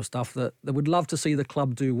all that sort of stuff that would love to see the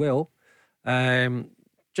club do well.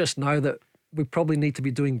 Just know that we probably need to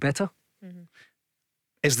be doing better.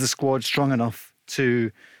 Is the squad strong enough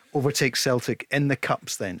to overtake Celtic in the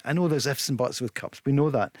cups then? I know there's ifs and buts with cups, we know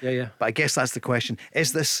that. Yeah. But I guess that's the question.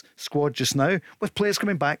 Is this squad just now, with players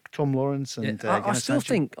coming back, Tom Lawrence and I still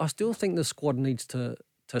think the squad needs to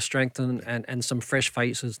strengthen and some fresh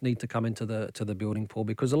faces need to come into the building, Paul,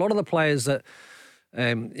 because a lot of the players that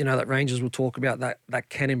that Rangers will talk about that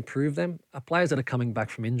can improve them are players that are coming back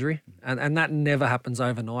from injury, and that never happens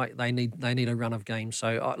overnight. They need a run of games.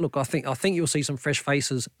 So look, I think you'll see some fresh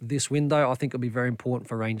faces this window. I think it'll be very important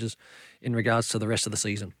for Rangers in regards to the rest of the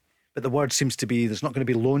season. But the word seems to be there's not going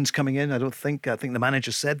to be loans coming in. I think the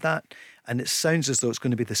manager said that, and it sounds as though it's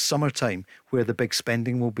going to be the summertime where the big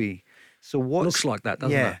spending will be. So what looks like that,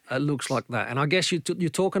 doesn't it? It looks like that, and I guess you're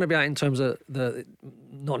talking about in terms of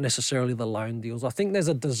not necessarily the loan deals. I think there's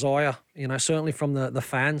a desire, certainly from the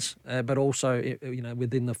fans, but also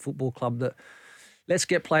within the football club that let's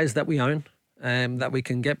get players that we own, that we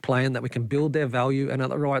can get playing, that we can build their value, and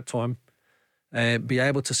at the right time, be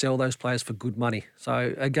able to sell those players for good money.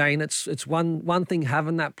 So again, it's one thing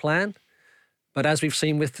having that plan, but as we've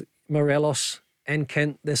seen with Morelos and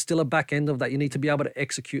Kent, there's still a back end of that. You need to be able to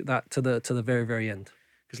execute that to the very, very end.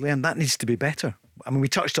 Because Leanne, that needs to be better. I mean, we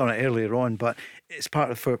touched on it earlier on, but it's part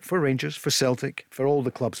of for Rangers, for Celtic, for all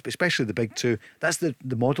the clubs, but especially the big two. That's the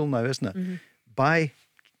model now, isn't it? Buy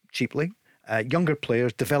cheaply, younger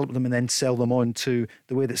players, develop them and then sell them on to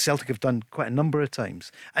the way that Celtic have done quite a number of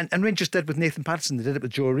times. And Rangers did with Nathan Patterson, they did it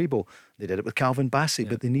with Joe Aribo, they did it with Calvin Bassey,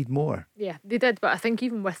 but they need more. Yeah, they did, but I think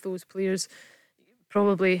even with those players,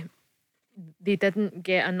 probably they didn't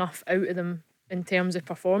get enough out of them in terms of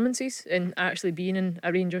performances and actually being in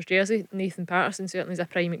a Rangers jersey. Nathan Patterson certainly is a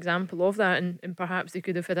prime example of that, and perhaps they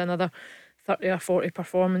could have had another 30 or 40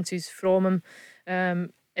 performances from him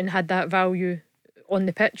and had that value on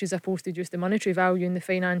the pitch as opposed to just the monetary value and the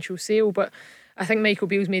financial sale. But I think Michael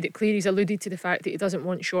Beale's made it clear. He's alluded to the fact that he doesn't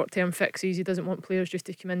want short-term fixes. He doesn't want players just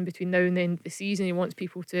to come in between now and the end of the season. He wants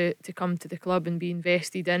people to come to the club and be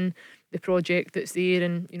invested in the project that's there,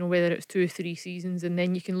 and whether it's 2 or 3 seasons, and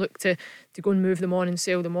then you can look to go and move them on and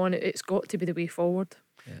sell them on. It's got to be the way forward.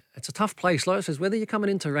 Yeah, it's a tough place. Like I says, whether you're coming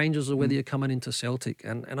into Rangers or whether you're coming into Celtic,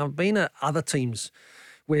 and I've been at other teams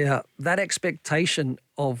where that expectation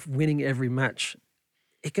of winning every match,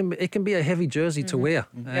 it can be a heavy jersey to wear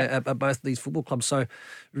at both these football clubs. So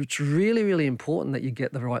it's really, really important that you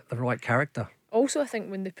get the right character. Also, I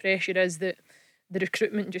think when the pressure is that the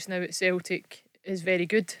recruitment just now at Celtic is very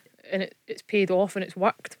good and it's paid off and it's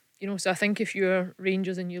worked. So I think if you're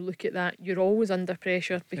Rangers and you look at that, you're always under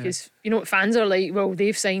pressure because fans are like, well,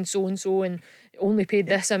 they've signed so and so and only paid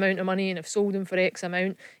this amount of money and have sold him for X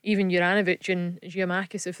amount. Even Juranovic and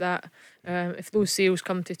Giamakis, if those sales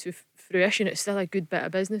come to fruition, it's still a good bit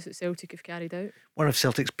of business that Celtic have carried out. One of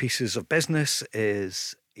Celtic's pieces of business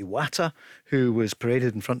is Iwata, who was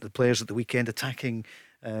paraded in front of the players at the weekend attacking.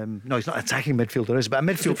 No, he's not attacking midfielder, is, but a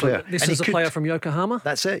midfield player. This is a player from Yokohama?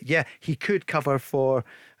 That's it, yeah. He could cover for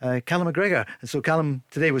Callum McGregor. And so Callum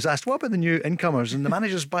today was asked, what about the new incomers and the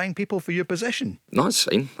manager's buying people for your position? No, it's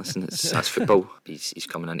fine. Listen, that's football. He's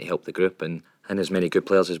coming in to help the group and as many good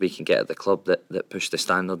players as we can get at the club that push the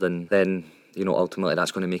standard, and then ultimately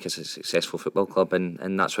that's going to make us a successful football club,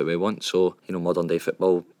 and that's what we want. So modern day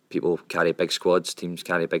football, people carry big squads, teams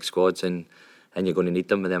carry big squads, and you're going to need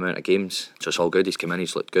them with the amount of games. So it's all good. He's come in,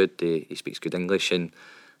 he's looked good, he speaks good English, and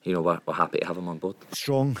we're happy to have him on board.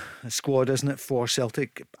 Strong squad, isn't it, for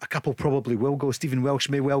Celtic? A couple probably will go. Stephen Welsh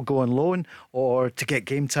may well go on loan or to get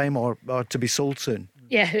game time or to be sold soon.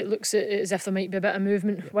 Yeah, it looks as if there might be a bit of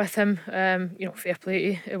movement with him. Fair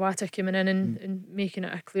play to Iwata coming in and making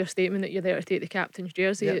it a clear statement that you're there to take the captain's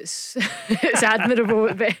jersey. Yep. It's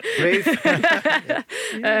admirable. But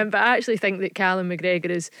but I actually think that Callum McGregor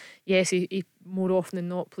is, yes, he more often than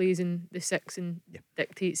not plays in the 6 and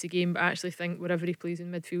dictates the game, but I actually think wherever he plays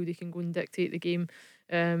in midfield he can go and dictate the game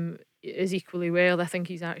is equally well. I think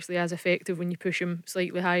he's actually as effective when you push him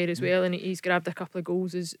slightly higher as well, and he's grabbed a couple of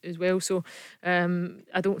goals as well, so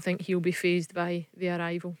I don't think he'll be fazed by the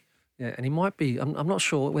arrival. Yeah, and he might be, I'm not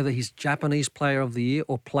sure whether he's Japanese Player of the Year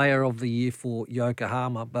or Player of the Year for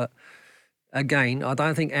Yokohama, but again, I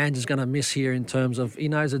don't think Ange is going to miss here in terms of he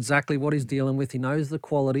knows exactly what he's dealing with, he knows the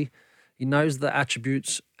quality, he knows the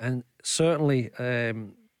attributes, and certainly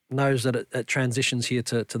knows that it transitions here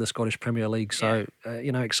to the Scottish Premier League. So,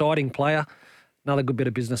 exciting player, another good bit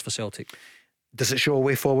of business for Celtic. Does it show a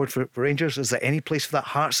way forward for Rangers? Is there any place for that?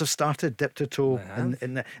 Hearts have started, dipped to toe.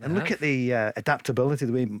 And look at the adaptability,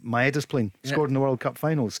 the way Maeda's playing, scored in the World Cup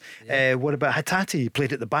finals. What about Hatate? He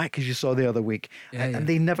played at the back, as you saw the other week. And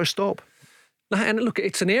they never stop. And look,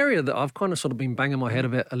 it's an area that I've kind of sort of been banging my head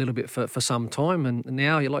a little bit for some time. And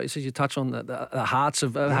now, like you said, you touch on the Hearts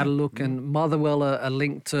have had a look, and Motherwell are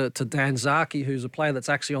linked to Dan Zaki, who's a player that's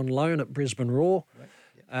actually on loan at Brisbane Roar.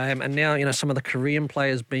 And now, some of the Korean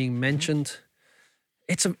players being mentioned.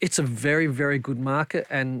 It's a very, very good market,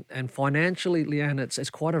 and financially, Leanne, it's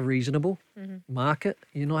quite a reasonable market.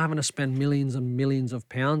 You're not having to spend millions and millions of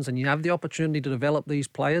pounds, and you have the opportunity to develop these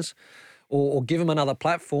players or give them another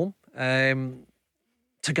platform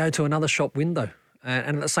to go to another shop window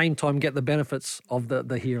and at the same time get the benefits of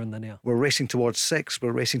the here and the now. We're racing towards 6.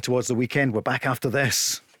 We're racing towards the weekend. We're back after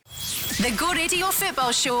this. The Go Radio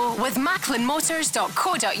Football Show with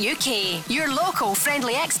MacklinMotors.co.uk. Your local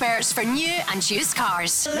friendly experts for new and used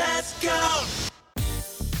cars. Let's go!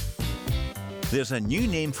 There's a new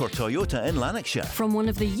name for Toyota in Lanarkshire. From one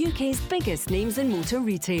of the UK's biggest names in motor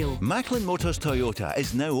retail. Macklin Motors Toyota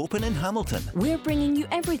is now open in Hamilton. We're bringing you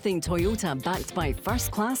everything Toyota, backed by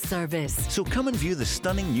first-class service. So come and view the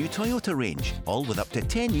stunning new Toyota range, all with up to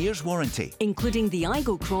 10 years warranty. Including the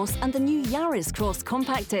Aygo Cross and the new Yaris Cross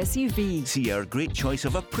compact SUV. See our great choice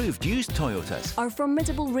of approved used Toyotas. Our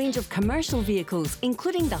formidable range of commercial vehicles,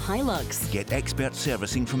 including the Hilux. Get expert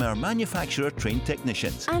servicing from our manufacturer-trained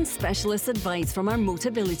technicians. And specialist advice from our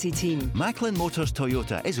Motability team. Macklin Motors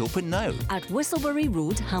Toyota is open now at Whistlebury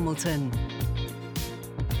Road, Hamilton.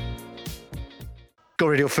 Go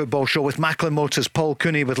Radio Football Show with Macklin Motors. Paul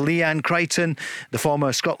Cooney with Leanne, Crichton, the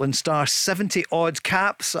former Scotland star. 70 odd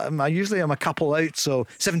caps. I usually am a couple out, so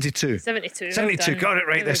 72. 72. 72. Got it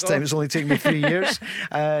right this time. It's only taken me 3 years.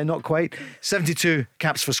 Not quite. 72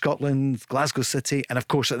 caps for Scotland, Glasgow City, and of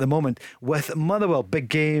course at the moment with Motherwell. Big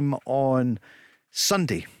game on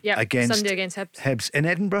Sunday against Hibs. In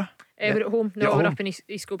Edinburgh. We're at home. No, You're at we're home. up in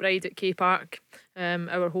East Kilbride at K Park,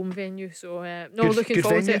 our home venue. So looking good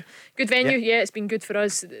forward to venue? it. Good venue, Yeah. yeah. It's been good for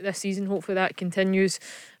us this season. Hopefully that continues.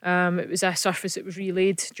 It was a surface that was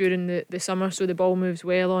relaid during the summer, so the ball moves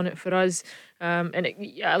well on it for us, and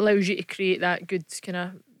it allows you to create that good kind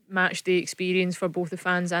of match day experience for both the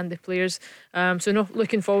fans and the players.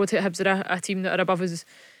 Looking forward to it. Hibs are a team that are above us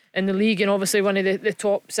in the league, and obviously one of the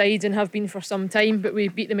top sides and have been for some time, but we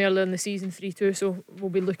beat them earlier in the season 3-2, so we'll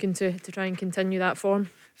be looking to try and continue that form.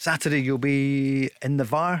 Saturday you'll be in the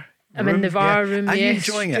VAR I'm in the VAR room. Are yes,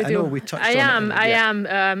 you enjoying it? I studio. know we touched I on it. I am.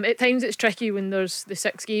 At times it's tricky when there's the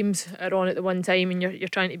 6 games are on at the one time and you're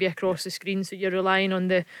trying to be across the screen, so you're relying on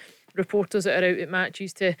the reporters that are out at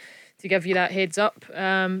matches to give you that heads up.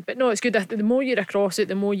 But no, it's good. The more you're across it,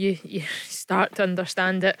 the more you start to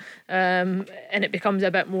understand it, and it becomes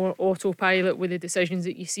a bit more autopilot with the decisions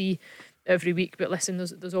that you see every week. But listen,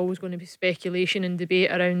 there's always going to be speculation and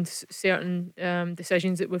debate around certain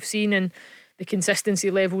decisions that we've seen, and the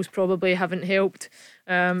consistency levels probably haven't helped,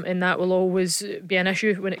 and that will always be an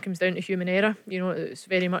issue when it comes down to human error. It's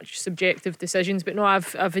very much subjective decisions. But no,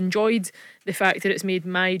 I've enjoyed the fact that it's made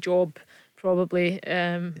my job probably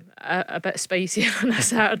a bit spicier on a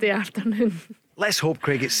Saturday afternoon. Let's hope,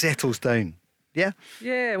 Craig, it settles down. Yeah?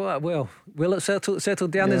 Yeah, well, will it settle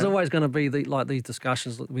down? Yeah. There's always going to be these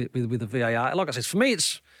discussions with the VAR. Like I said, for me,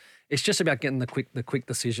 it's just about getting the quick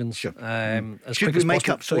decisions. Sure. Should we make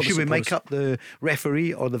up the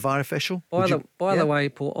referee or the VAR official? By the way,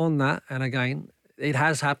 Paul, on that, and again, it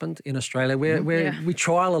has happened in Australia where we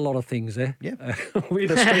trial a lot of things there. Yeah.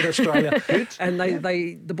 With Australia. Good. And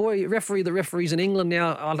the referee that referees in England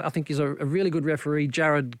now, I think is a really good referee,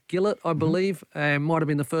 Jared Gillett, I believe, might have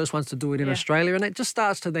been the first ones to do it in Australia. And it just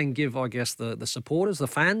starts to then give, I guess, the supporters, the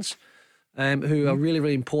fans, who are really,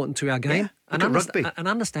 really important to our game, an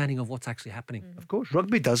understanding of what's actually happening. Of course,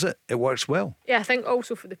 rugby does it. It works well. Yeah, I think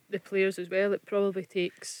also for the players as well, it probably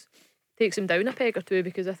takes them down a peg or two,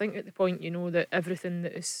 because I think at the point that everything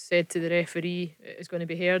that is said to the referee is going to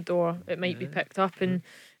be heard, or it might be picked up in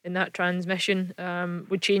that transmission,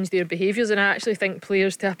 would change their behaviours. And I actually think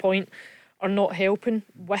players to a point are not helping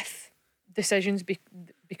with decisions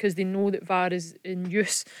because they know that VAR is in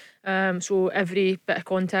use. So every bit of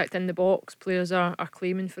contact in the box, players are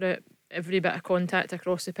claiming for it. Every bit of contact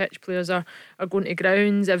across the pitch, players are going to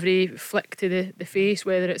grounds. Every flick to the face,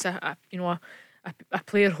 whether it's a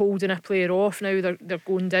player holding a player off, now they're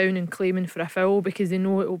going down and claiming for a foul because they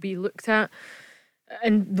know it will be looked at.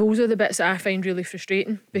 And those are the bits that I find really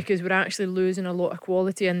frustrating, because we're actually losing a lot of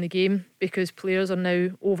quality in the game because players are now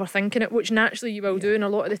overthinking it, which naturally you will do. And a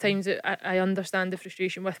lot of the times I understand the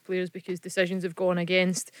frustration with players because decisions have gone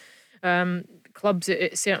against clubs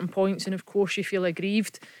at certain points, and of course you feel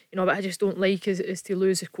aggrieved, but I just don't like is to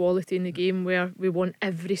lose the quality in the game where we want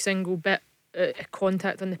every single bit of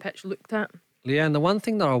contact on the pitch looked at. Leanne, the one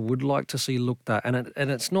thing that I would like to see looked at, and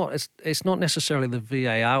it's not necessarily the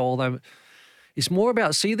VAR, although it's more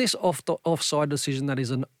about, see this offside decision that is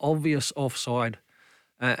an obvious offside,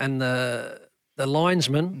 and the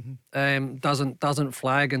linesman doesn't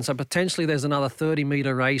flag, and so potentially there's another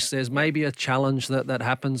 30-metre race. There's maybe a challenge that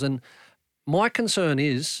happens, and my concern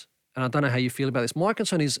is, and I don't know how you feel about this, my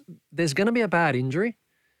concern is there's going to be a bad injury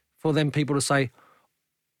for them people to say,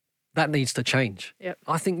 that needs to change. Yep.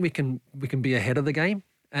 I think we can be ahead of the game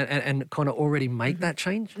and kind of already make that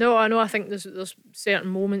change. No, I know. I think there's certain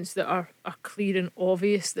moments that are clear and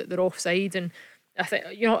obvious that they're offside, and I think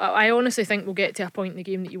I honestly think we'll get to a point in the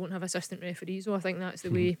game that you won't have assistant referees. So I think that's the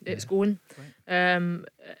way it's going,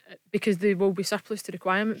 because there will be surplus to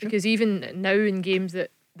requirement. Sure. Because even now in games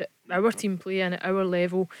that our team play in at our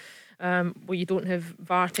level, where you don't have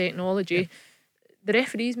VAR technology. Yeah. The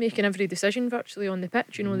referee's making every decision virtually on the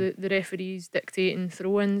pitch. The referee's dictating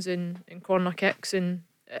throw-ins and corner kicks, and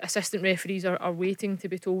assistant referees are waiting to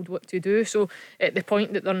be told what to do. So at the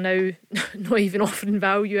point that they're now not even offering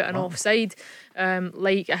value at an offside,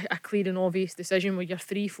 like a clear and obvious decision where you're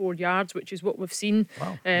 3-4 yards, which is what we've seen.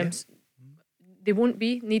 Wow. They won't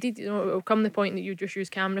be needed. It'll come the point that you just use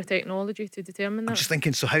camera technology to determine that. I'm just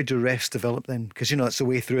thinking, so how do refs develop then? Because that's the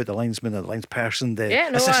way through it, the linesman, the lines person,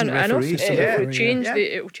 assistant referees.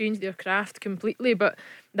 It will change their craft completely, but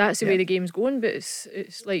that's the way the game's going. But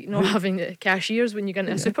it's like not having cashiers when you get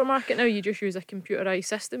into a supermarket now. You just use a computerised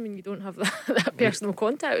system and you don't have that personal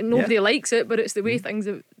contact. Nobody likes it, but it's the way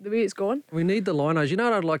the way it's gone. We need the linos.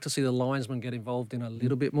 What I'd like to see the linesman get involved in a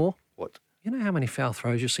little bit more? What? You know how many foul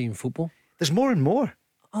throws you see in football? There's more and more.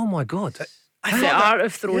 Oh my God. The art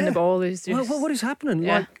of throwing the ball is just... What is happening?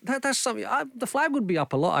 Yeah. Like that's something. The flag would be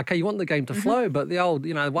up a lot. Okay, you want the game to flow, but the old,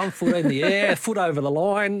 1 foot in the air, foot over the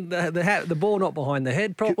line, the ball not behind the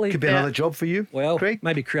head properly. Could be another job for you. Well, Craig?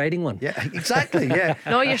 maybe creating one. Yeah, exactly. Yeah.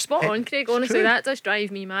 No, you're spot on, Craig. Honestly, true. that does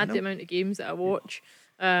drive me mad. The amount of games that I watch,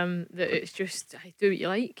 that it's just do what you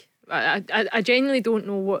like. I genuinely don't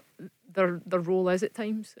know what their role is at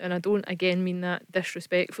times, and I don't again mean that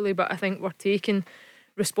disrespectfully, but I think we're taking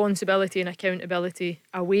responsibility and accountability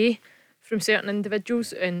away from certain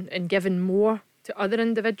individuals and giving more to other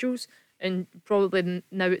individuals, and probably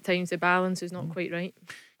now at times the balance is not quite right.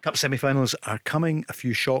 Cup semi-finals are coming. A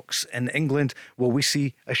few shocks in England. Will we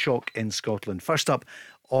see a shock in Scotland? First up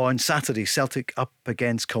on Saturday, Celtic up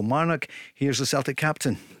against Kilmarnock. Here's the Celtic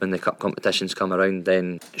captain. When the cup competitions come around,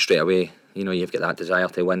 then straight away, you've got that desire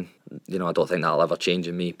to win. I don't think that'll ever change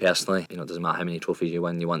in me personally. It doesn't matter how many trophies you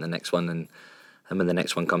win, you want the next one, and when the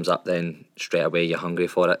next one comes up, then straight away you're hungry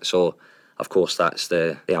for it. So of course that's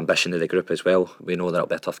the ambition of the group as well. We know that'll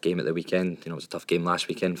be a tough game at the weekend. It was a tough game last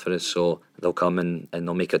weekend for us, so they'll come and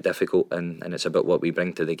they'll make it difficult, and it's about what we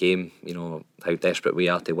bring to the game, how desperate we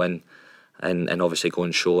are to win, and obviously go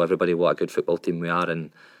and show everybody what a good football team we are.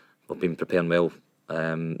 And we've been preparing well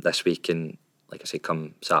this week, and like I say,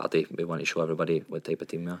 come Saturday we want to show everybody what type of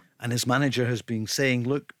team we are. And his manager has been saying,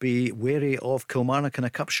 look, be wary of Kilmarnock in a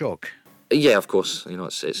cup shock. Yeah, of course.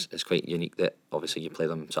 It's quite unique that obviously you play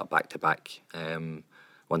them sort of back to back,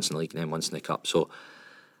 once in the league and then once in the cup. So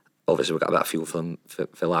obviously we've got a bit of feel for them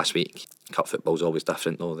for last week. Cup football's always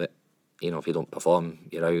different though. That if you don't perform,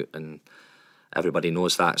 you're out, and everybody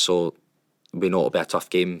knows that. So we know it'll be a tough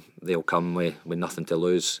game. They'll come with nothing to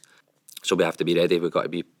lose. So we have to be ready. We've got to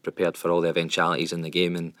be prepared for all the eventualities in the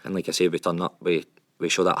game. And like I say, we turn up, we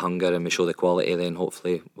show that hunger and we show the quality. Then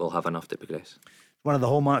hopefully we'll have enough to progress. One of the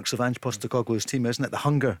hallmarks of Ange Postecoglou's team, isn't it? The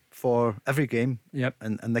hunger for every game. Yep.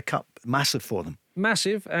 And the cup, massive for them.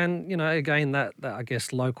 Massive, and again that I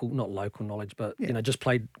guess not local knowledge, but just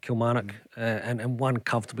played Kilmarnock and won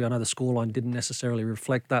comfortably. I know the scoreline didn't necessarily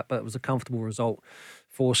reflect that, but it was a comfortable result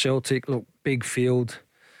for Celtic. Look, big field,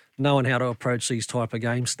 knowing how to approach these type of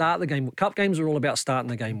games. Start the game. Cup games are all about starting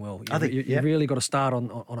the game well. You really got to start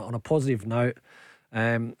on a positive note.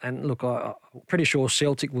 And look, I'm pretty sure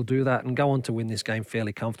Celtic will do that and go on to win this game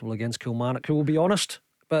fairly comfortable against Kilmarnock, who will be honest,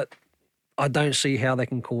 but I don't see how they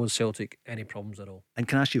can cause Celtic any problems at all. And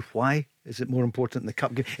can I ask you why is it more important in the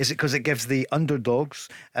cup game? Is it because it gives the underdogs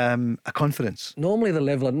a confidence? Normally the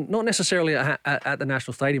leveler, not necessarily at the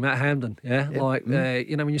National Stadium, at Hampden,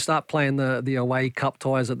 when you start playing the away cup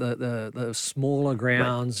ties at the smaller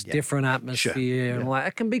grounds, different atmosphere, and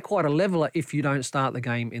it can be quite a leveler if you don't start the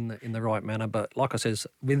game in the right manner. But like I says,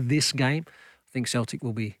 with this game, I think Celtic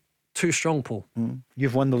will be too strong, Paul.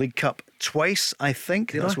 You've won the League Cup twice, I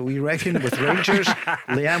think. That's what we reckon with Rangers.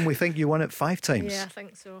 Leanne, we think you won it 5 times. Yeah, I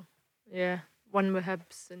think so. Yeah, 1 with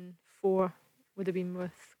Hibs and 4 would have been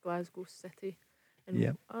with Glasgow City.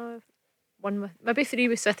 And 1 with, maybe 3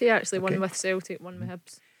 with City actually, 1 with Celtic, 1 with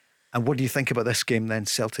Hibs. And what do you think about this game then,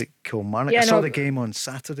 Celtic Kilmarnock? I saw the game on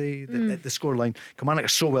Saturday, the scoreline. Kilmarnock are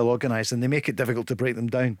so well organised and they make it difficult to break them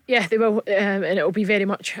down. Yeah, they will, and it'll be very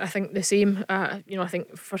much, I think, the same. I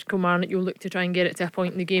think for Kilmarnock you'll look to try and get it to a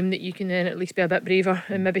point in the game that you can then at least be a bit braver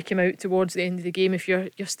and maybe come out towards the end of the game if you're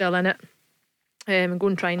still in it, and go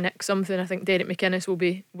and try and nick something. I think Derek McInnes will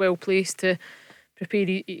be well placed to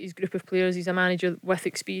prepare his group of players. He's a manager with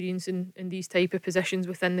experience in these type of positions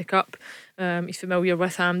within the cup. He's familiar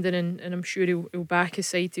with Hampden, and I'm sure he'll back his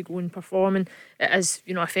side to go and perform. And it is,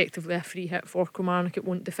 effectively a free hit for Kilmarnock. It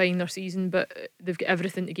won't define their season, but they've got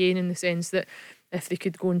everything to gain in the sense that if they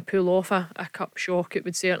could go and pull off a cup shock, it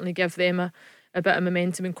would certainly give them a bit of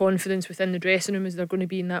momentum and confidence within the dressing room, as they're going to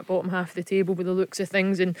be in that bottom half of the table with the looks of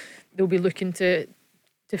things, and they'll be looking to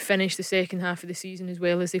finish the second half of the season as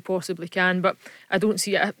well as they possibly can. But I don't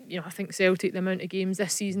see it. I think Celtic, the amount of games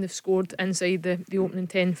this season they've scored inside the opening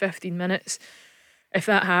 10-15 minutes, if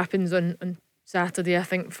that happens on Saturday, I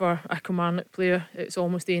think for a Kilmarnock player it's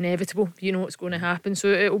almost the inevitable. You know what's going to happen, so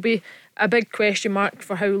it will be a big question mark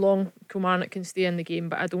for how long Kilmarnock can stay in the game,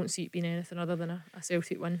 but I don't see it being anything other than a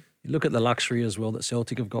Celtic win. You look at the luxury as well that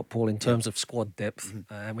Celtic have got, Paul, in terms of squad depth.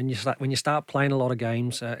 When you start playing a lot of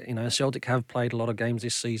games, Celtic have played a lot of games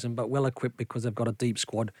this season, but well equipped because they've got a deep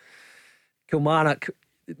squad. Kilmarnock,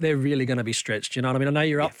 they're really going to be stretched. You know what I mean? I know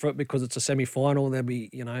you're up for it because it's a semi-final. There'll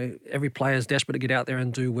be, every player's desperate to get out there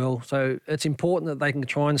and do well. So it's important that they can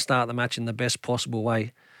try and start the match in the best possible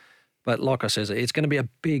way. But like I said, it's going to be a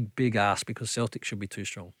big ask because Celtic should be too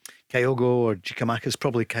strong. Kyogo or Giacomakis,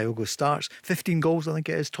 probably Kyogo starts. 15 goals, I think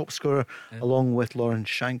it is, top scorer, along with Lawrence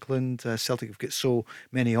Shankland. Celtic have got so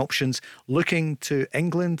many options. Looking to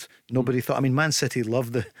England, nobody thought. I mean, Man City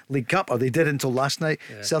loved the League Cup, or they did until last night.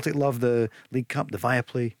 Celtic loved the League Cup, the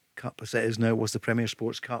Viaplay Cup, as it is now, was the Premier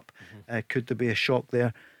Sports Cup. Could there be a shock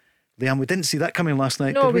there? Leanne, we didn't see that coming last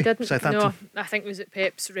night. No, did we? didn't. Southampton. No, I think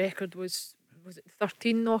Pep's record was it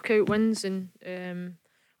 13 knockout wins and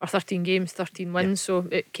or 13 games, 13 wins. So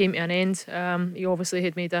it came to an end. He obviously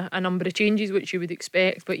had made a number of changes, which you would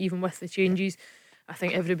expect, but even with the changes, I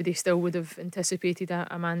think everybody still would have anticipated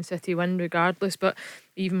a Man City win regardless. But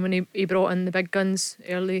even when he brought in the big guns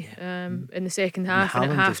early in the second half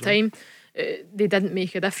and at half time, they didn't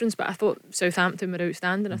make a difference. But I thought Southampton were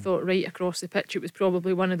outstanding. I thought right across the pitch it was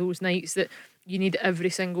probably one of those nights that you need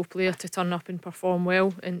every single player to turn up and perform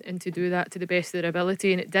well and to do that to the best of their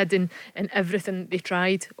ability, and it did, and everything they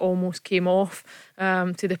tried almost came off,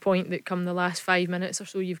 to the point that come the last 5 minutes or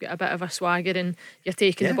so you've got a bit of a swagger and you're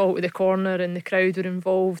taking the ball to the corner and the crowd were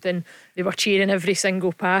involved and they were cheering every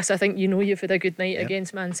single pass. I think you've had a good night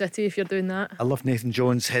against Man City if you're doing that. I love Nathan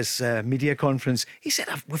Jones, his media conference. He said,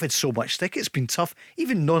 we've had so much stick, it's been tough.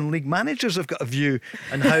 Even non-league managers have got a view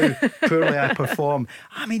on how poorly I perform.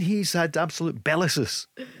 I mean, he's had absolute bellises.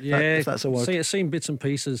 If that's a word. I've seen bits and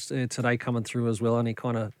pieces today coming through as well, and he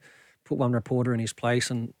kind of put one reporter in his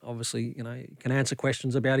place, and obviously, can answer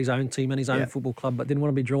questions about his own team and his own football club, but didn't want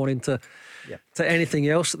to be drawn into to anything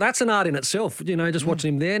else. That's an art in itself, just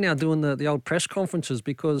watching him there now doing the old press conferences,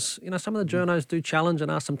 because some of the journos do challenge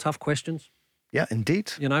and ask some tough questions. Yeah,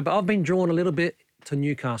 indeed. But I've been drawn a little bit to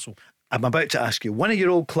Newcastle. I'm about to ask you, one of your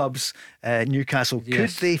old clubs, Newcastle, could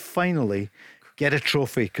they finally get a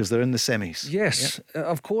trophy because they're in the semis? Yes,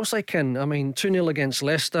 of course they can. I mean, 2-0 against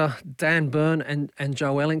Leicester, Dan Burn and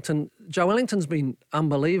Joe Wellington. Joe Wellington's been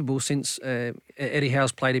unbelievable since Eddie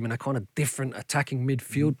Howe's played him in a kind of different attacking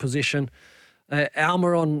midfield position.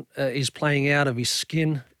 Almiron is playing out of his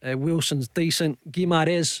skin. Wilson's decent.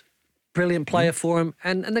 Guimarães, brilliant player for him.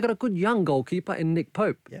 And they've got a good young goalkeeper in Nick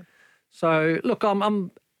Pope. Yeah. So, look,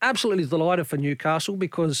 I'm absolutely delighted for Newcastle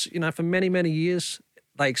because, for many, many years,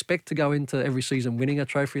 they expect to go into every season winning a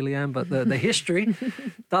trophy, Leanne, but the history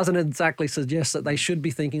doesn't exactly suggest that they should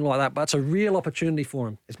be thinking like that, but it's a real opportunity for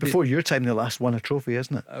them. It's before your time they last won a trophy,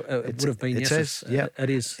 isn't it? It would have been, yes. It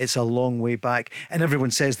is. It's a long way back. And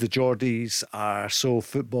everyone says the Geordies are so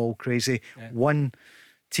football crazy. One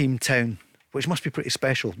team town, which must be pretty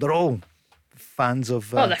special. They're all fans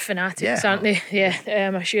of they're fanatics, aren't they?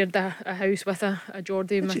 I shared a house with a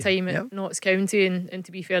Geordie in my time at Notts County, and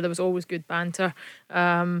to be fair, there was always good banter.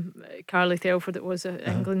 Carly Telford, it was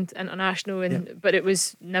England international, but it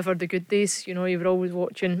was never the good days. You were always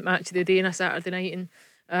watching Match of the Day on a Saturday night, and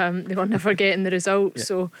they were never getting the results.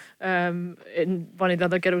 So and one of the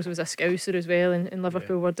other girls was a Scouser as well, and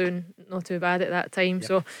Liverpool were doing not too bad at that time.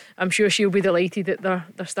 So I'm sure she'll be delighted that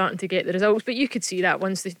they're starting to get the results. But you could see that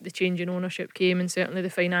once the change in ownership came, and certainly the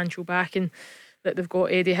financial backing that they've got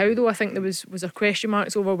Eddie Howe, though I think there was a question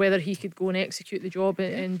marks over whether he could go and execute the job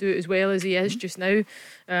and do it as well as he is just now.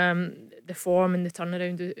 The form and the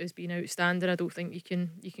turnaround has been outstanding. I don't think you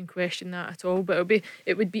can question that at all. But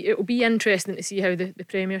it will be interesting to see how the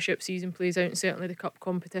Premiership season plays out, and certainly the cup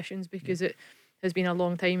competitions, because it has been a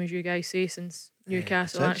long time, as you guys say, since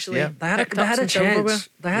Newcastle actually. They had a chance.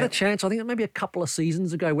 They had a chance. I think maybe a couple of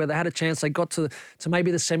seasons ago where they had a chance. They got to maybe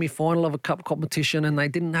the semi-final of a cup competition, and they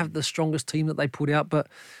didn't have the strongest team that they put out. But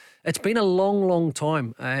it's been a long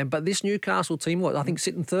time. But this Newcastle team, I think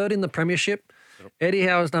sitting third in the Premiership. Eddie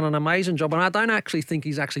Howe has done an amazing job, and I don't actually think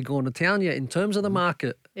he's actually gone to town yet in terms of the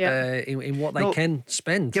market, in what they can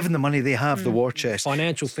spend. Given the money they have, the war chest.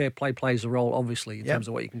 Financial fair play plays a role, obviously, in terms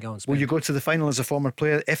of what you can go and spend. Will you go to the final as a former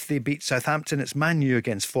player? If they beat Southampton, it's Man U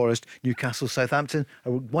against Forest, Newcastle, Southampton.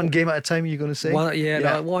 One game at a time, are you going to say?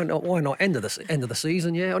 No, why not? End of the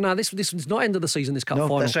season, yeah. Oh, no, this is not end of the season, this cup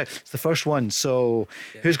final. That's right. It's the first one. So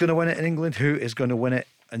who's going to win it in England? Who is going to win it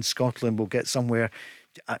in Scotland? We'll get somewhere.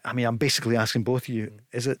 I mean, I'm basically asking both of you,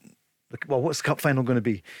 is it, what's the cup final going to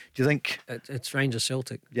be? Do you think? It's Rangers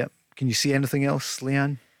Celtic. Yep. Can you see anything else,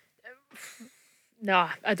 Leanne? No,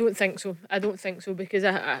 I don't think so. Because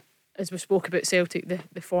as we spoke about Celtic,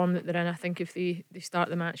 the form that they're in, I think if they start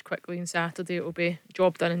the match quickly on Saturday, it'll be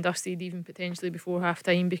job done and dusted, even potentially before half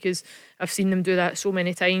time, because I've seen them do that so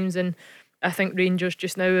many times, and I think Rangers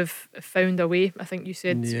just now have found a way. I think you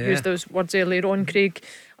said used those words earlier on, Craig,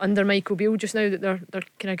 under Michael Beale just now, that they're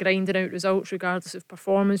kind of grinding out results regardless of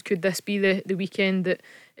performance. Could this be the weekend that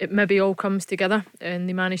it maybe all comes together and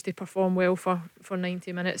they manage to perform well for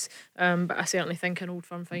 90 minutes? But I certainly think an Old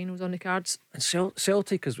Firm final's on the cards. And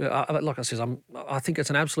Celtic, like I said, I think it's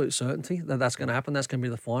an absolute certainty that that's going to happen. That's going to be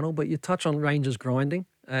the final. But you touch on Rangers grinding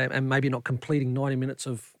and maybe not completing 90 minutes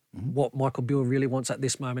of what Michael Beale really wants at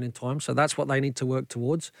this moment in time. So that's what they need to work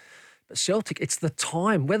towards. But Celtic, it's the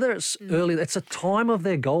time, whether it's early, it's a time of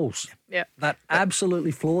their goals. Yeah. That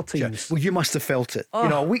absolutely floor teams. Well, you must have felt it.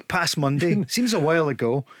 A week past Monday, seems a while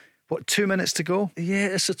ago. What, 2 minutes to go? Yeah,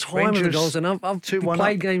 it's a time of the goals. And I've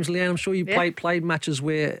played games, Leanne, I'm sure you played matches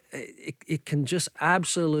where it can just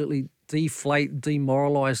absolutely deflate,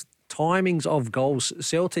 demoralise timings of goals.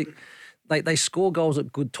 Celtic, they score goals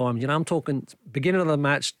at good times. I'm talking beginning of the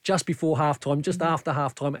match, just before half-time, just after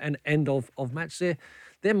half-time and end of match.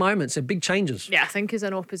 They're moments, they're big changes. Yeah, I think as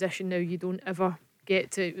an opposition now, you don't ever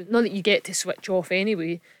get to, not that you get to switch off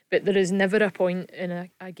anyway, but there is never a point in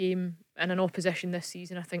a game in an opposition this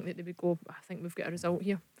season, I think, that they would go, I think we've got a result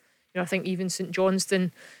here. I think even St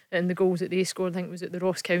Johnstone and the goals that they scored, I think it was at the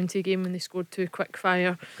Ross County game when they scored 2 quick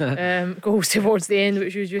fire goals towards the end,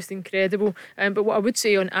 which was just incredible. But what I would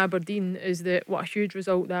say on Aberdeen is that what a huge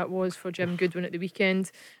result that was for Jim Goodwin at the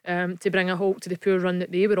weekend, to bring a halt to the poor run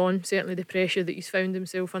that they were on. Certainly the pressure that he's found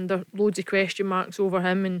himself under, loads of question marks over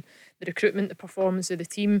him and the recruitment, the performance of the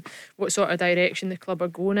team, what sort of direction the club are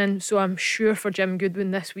going in. So I'm sure for Jim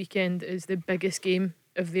Goodwin this weekend is the biggest game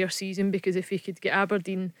of their season, because if he could get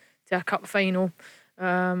Aberdeen to a cup final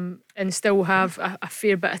and still have a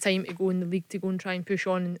fair bit of time to go in the league to go and try and push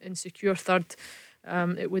on and secure third,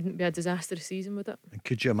 it wouldn't be a disastrous season, would it? And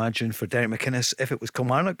could you imagine for Derek McInnes if it was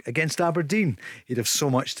Kilmarnock against Aberdeen? He'd have so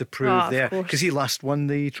much to prove there, because he last won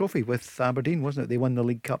the trophy with Aberdeen, wasn't it? They won the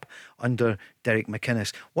League Cup under Derek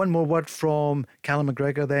McInnes. One more word from Callum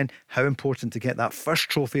McGregor then. How important to get that first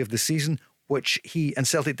trophy of the season, which he and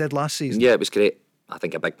Celtic did last season? Yeah, it was great. I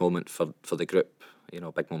think a big moment for the group.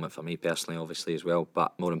 A big moment for me personally, obviously, as well,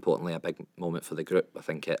 but more importantly, a big moment for the group. I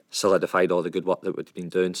think it solidified all the good work that we've been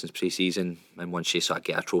doing since pre-season, and once you sort of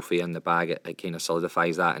get a trophy in the bag, it kind of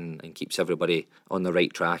solidifies that and keeps everybody on the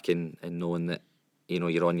right track and knowing that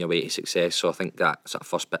you're on your way to success. So I think that sort of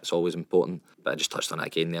first bit's always important. But I just touched on it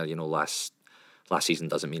again there. Last season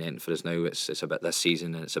doesn't mean anything for us now. It's about this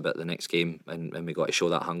season and it's about the next game, and we got to show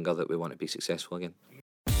that hunger that we want to be successful again.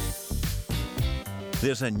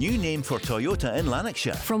 There's a new name for Toyota in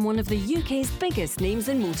Lanarkshire. From one of the UK's biggest names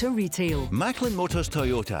in motor retail. Macklin Motors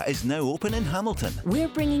Toyota is now open in Hamilton. We're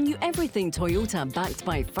bringing you everything Toyota, backed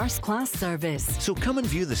by first-class service. So come and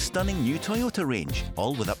view the stunning new Toyota range,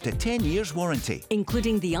 all with up to 10 years warranty.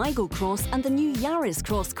 Including the Igo Cross and the new Yaris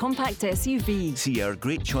Cross compact SUV. See our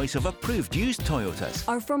great choice of approved used Toyotas.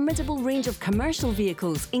 Our formidable range of commercial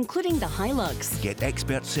vehicles, including the Hilux. Get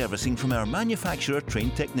expert servicing from our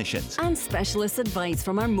manufacturer-trained technicians. And specialist advice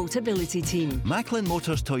from our Motability team. Macklin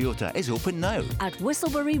Motors Toyota is open now at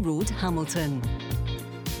Whistlebury Road, Hamilton.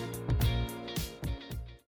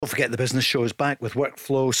 Don't forget the business show is back with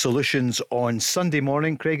Workflow Solutions on Sunday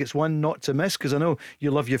morning. Craig, it's one not to miss, because I know you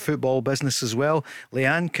love your football business as well.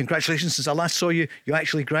 Leanne, congratulations. Since I last saw you, you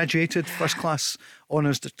actually graduated first class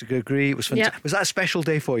honours degree. It was fantastic. Yep. Was that a special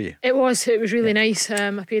day for you? It was really nice.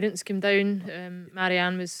 My parents came down.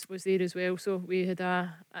 Marianne was there as well, so we had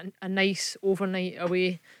a nice overnight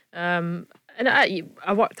away. And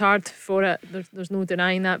I worked hard for it. There's no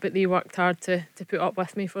denying that, but they worked hard to put up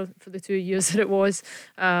with me for the 2 years that it was.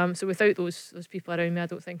 So without those people around me, I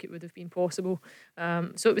don't think it would have been possible.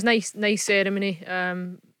 So it was nice ceremony.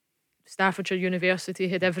 Staffordshire University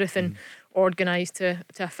had everything organised to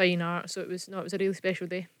a fine art, so it was a really special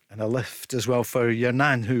day. And a lift as well for your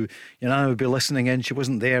nan, who your nan would be listening in. She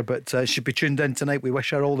wasn't there, but she'll be tuned in tonight. We wish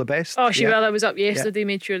her all the best. Oh, she will. I was up yesterday,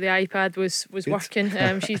 made sure the iPad was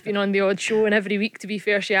working. She's been on the odd show, and every week, to be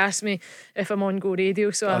fair, she asked me if I'm on Go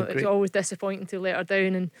Radio, so it's always disappointing to let her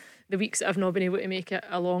down, and the weeks that I've not been able to make it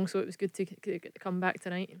along, so it was good to come back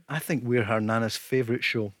tonight. I think we're her nana's favourite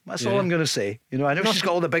show. That's all I'm going to say. I know she's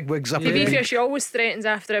got all the big wigs up. To be fair, she always threatens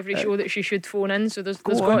after every show that she should phone in, so there's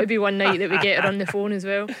got to be one night that we get her on the phone as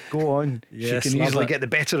well. Go on. Yes, she can easily get the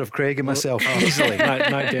better of Craig and myself. Easily. No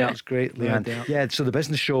doubt. That's great, Leanne. No doubt. Yeah, so the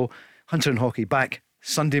business show, Hunter and Hockey, back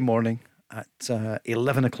Sunday morning at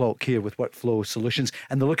 11 o'clock here with Workflow Solutions,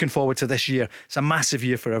 and they're looking forward to this year. It's a massive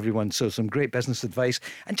year for everyone, so some great business advice,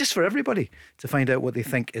 and just for everybody to find out what they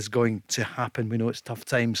think is going to happen. We know it's tough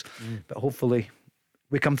times, but hopefully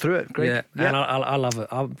we come through it. Great. Yeah. And I love it.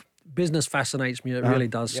 Business fascinates me. It really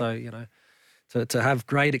does. So to have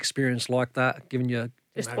great experience like that, giving you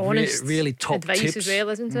just honest really top advice tips as well,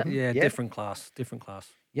 isn't it? Yeah, different class.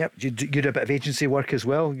 Yep, you do a bit of agency work as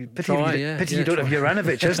well. Pity you don't have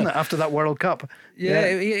Juranovic, isn't it, after that World Cup?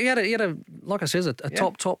 Yeah, he had a like I said, a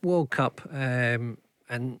top World Cup, and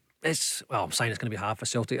I'm saying it's going to be hard for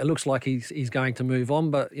Celtic. It looks like he's going to move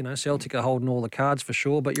on, but Celtic are holding all the cards for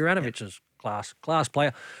sure. But Juranovic is class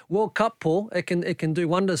player. World Cup, Paul, it can do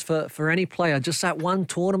wonders for any player. Just that one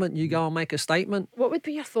tournament, you go and make a statement. What would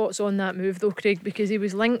be your thoughts on that move though, Craig? Because he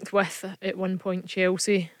was linked with at one point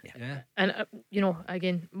Chelsea. Yeah. And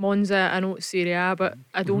again, Monza, I know it's Serie A, but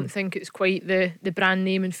I don't think it's quite the brand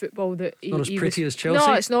name in football that it's not as pretty as Chelsea.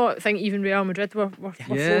 No, it's not. I think even Real Madrid were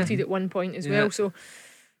floated at one point as well. So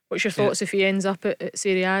what's your thoughts if he ends up at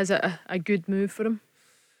Serie A? Is it a good move for him?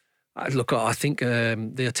 Look, I think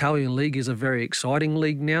the Italian league is a very exciting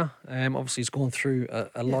league now. Obviously, it's gone through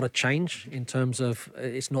a lot of change in terms of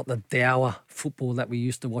it's not the dour football that we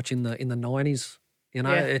used to watch in the 90s.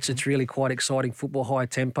 It's really quite exciting football, high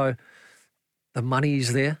tempo. The money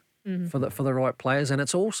is there for the right players, and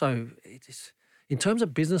it's also in terms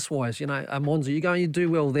of business wise. Monza, you go and you do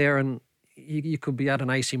well there, and you could be at an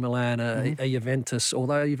AC Milan, a Juventus,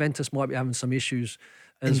 although Juventus might be having some issues.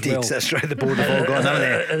 Indeed, that's right. The board have all gone,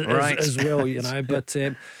 haven't they? Right. As well, But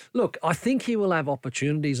look, I think he will have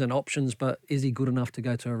opportunities and options, but is he good enough to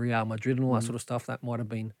go to a Real Madrid and all that sort of stuff? That might have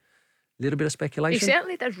been a little bit of speculation. He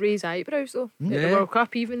certainly did raise eyebrows, though. At the World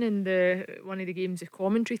Cup, even in one of the games, the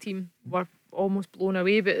commentary team were almost blown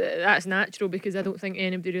away, but that's natural because I don't think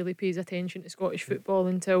anybody really pays attention to Scottish football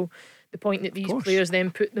until the point that these players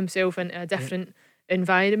then put themselves into a different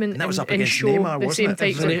environment and that was up and against show Neymar, the same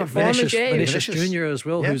types of performance. Vinicius Junior as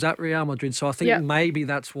well, who's at Real Madrid. So I think maybe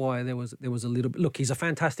that's why there was a little bit. Look, he's a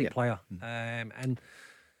fantastic player, and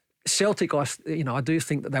Celtic, I do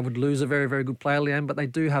think that they would lose a very, very good player, Leanne, but they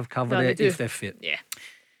do have cover there if they're fit. Yeah.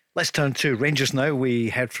 Let's turn to Rangers now. We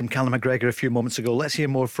heard from Callum McGregor a few moments ago. Let's hear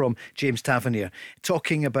more from James Tavernier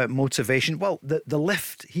talking about motivation. Well, the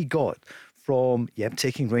lift he got from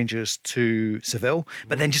taking Rangers to Seville,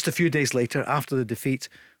 but then just a few days later, after the defeat,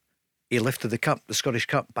 he lifted the Scottish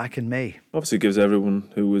Cup back in May. Obviously, gives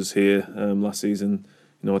everyone who was here last season,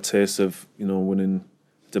 a taste of winning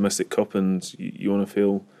domestic cup, and you want to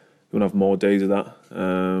feel you want to have more days of that.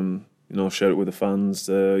 Share it with the fans,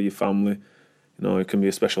 your family. It can be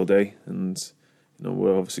a special day, and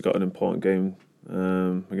we've obviously got an important game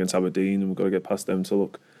against Aberdeen, and we've got to get past them to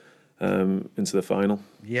look into the final.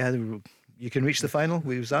 Yeah. You can reach the final,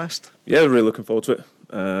 we was asked. Yeah, we're really looking forward to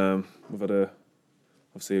it. We've had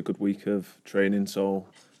obviously a good week of training, so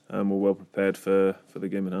we're well prepared for the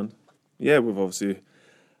game in hand. Yeah, we've obviously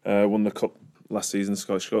won the cup last season,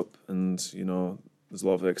 Scottish Cup, and there's a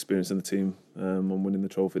lot of experience in the team on winning the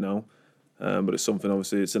trophy now. But it's something,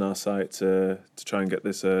 obviously, it's in our sight to try and get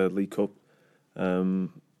this League Cup,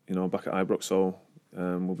 back at Ibrox. So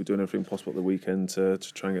we'll be doing everything possible at the weekend to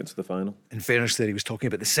try and get to the final. In fairness there, he was talking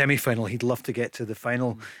about the semi-final. He'd love to get to the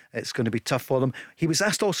final. It's going to be tough for them. He was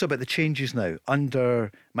asked also about the changes now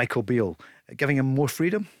under Michael Beale, giving him more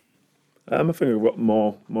freedom. I think I've got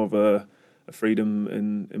more of a freedom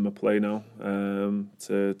in my play now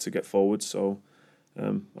to get forward. So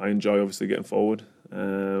I enjoy obviously getting forward.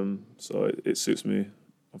 So it suits me.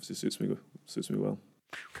 Obviously suits me well.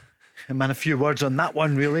 Man, a few words on that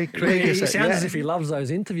one, really. Craig, he sounds as if he loves those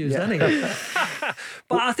interviews, doesn't he?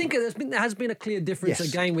 But I think there has been a clear difference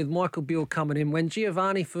again with Michael Beale coming in. When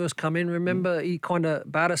Giovanni first come in, remember, he kind of,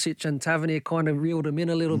 Barisic and Tavernier kind of reeled him in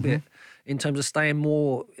a little bit in terms of staying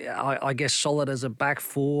more, I guess, solid as a back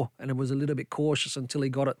four, and it was a little bit cautious until he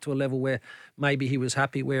got it to a level where maybe he was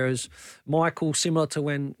happy. Whereas Michael, similar to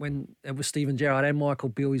when it was Steven Gerrard and Michael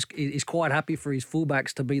Beale, he's quite happy for his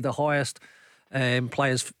fullbacks to be the highest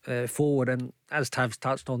players forward, and as Tav's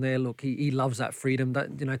touched on there, look, he loves that freedom,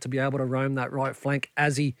 that to be able to roam that right flank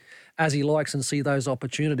as he likes and see those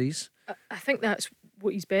opportunities. I think that's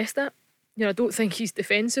what he's best at. I don't think he's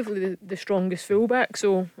defensively the strongest fullback,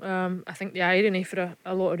 so I think the irony for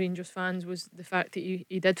a lot of Rangers fans was the fact that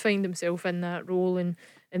he did find himself in that role and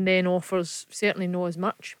then offers certainly not as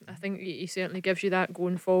much. I think he certainly gives you that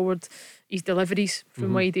going forward. His deliveries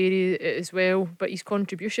from wide area as well, but his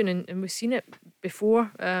contribution, and we've seen it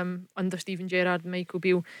before under Steven Gerrard and Michael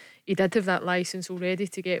Beale, he did have that licence already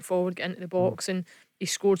to get forward, get into the box, and he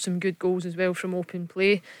scored some good goals as well from open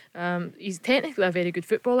play. He's technically a very good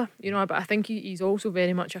footballer, but I think he's also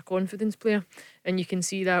very much a confidence player, and you can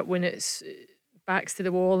see that when it's backs to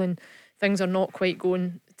the wall and things are not quite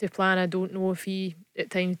going to plan. I don't know if he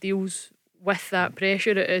at times deals with that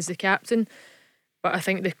pressure as the captain, but I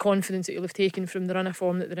think the confidence that he'll have taken from the run of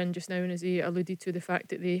form that they're in just now, and as he alluded to, the fact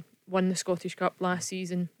that they won the Scottish Cup last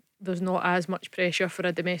season. There's not as much pressure for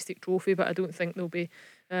a domestic trophy, but I don't think there'll be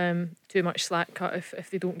too much slack cut if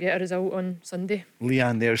they don't get a result on Sunday.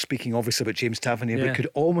 Leanne there speaking obviously about James Tavernier, but could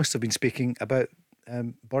almost have been speaking about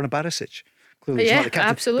Borna Barisic. Clearly he's not the captain,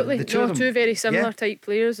 absolutely. the two of them, two very similar type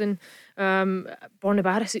players, and Borna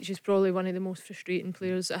Barisic is probably one of the most frustrating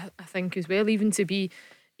players I think as well, even to be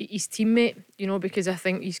his teammate, because I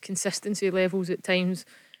think his consistency levels at times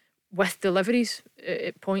with deliveries,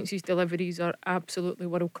 at points his deliveries are absolutely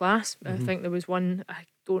world class. I think there was one, I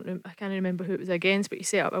can't remember who it was against, but he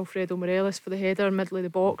set up Alfredo Morelos for the header, middle of the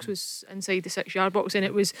box, was inside the 6-yard box, and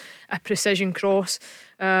it was a precision cross.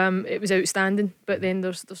 It was outstanding, but then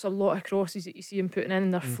there's a lot of crosses that you see him putting in,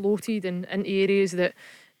 and they're floated and into areas that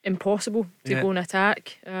impossible to go and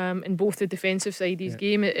attack. In both the defensive side of his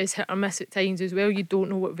game, it is hit or miss at times as well. You don't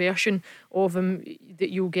know what version of him that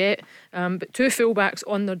you'll get, but two fullbacks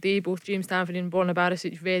on their day, both James Tavernier and Borna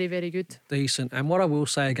Barisic, very, very good. Decent. And what I will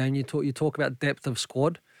say again, you talk about depth of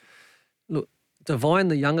squad. Look, Devine,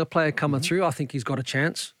 the younger player coming through, I think he's got a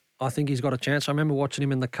chance. I remember watching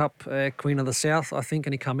him in the Cup, Queen of the South, I think,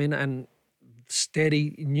 and he come in and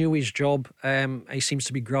steady, knew his job. He seems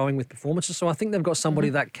to be growing with performances, so I think they've got somebody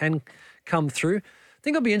that can come through. I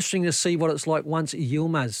think it'll be interesting to see what it's like once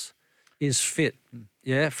Yilmaz is fit.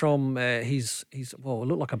 From he's it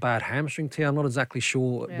looked like a bad hamstring tear. I'm not exactly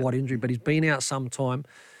sure what injury, but he's been out some time.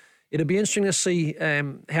 It'll be interesting to see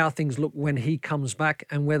how things look when he comes back,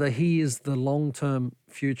 and whether he is the long-term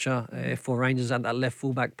future for Rangers at that left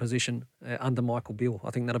fullback position under Michael Beale.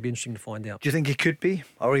 I think that'll be interesting to find out. Do you think he could be,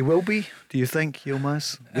 or he will be? Do you think,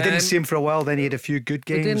 Yilmaz? We didn't see him for a while. Then he had a few good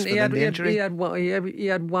games. He had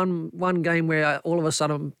one game where all of a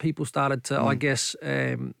sudden people started to, I guess,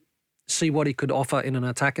 see what he could offer in an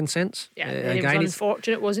attacking sense. It was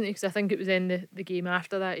unfortunate, wasn't it? Because I think it was in the game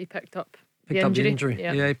after that he picked up the injury.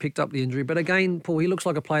 He picked up the injury. But again, Paul, he looks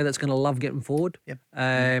like a player that's going to love getting forward.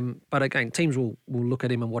 But again, teams will look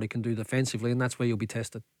at him and what he can do defensively, and that's where you'll be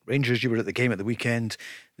tested. Rangers, you were at the game at the weekend,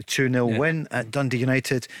 the 2-0 win at Dundee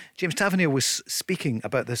United. James Tavernier was speaking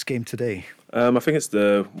about this game today. I think it's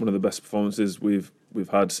one of the best performances we've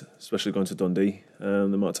had, especially going to Dundee. The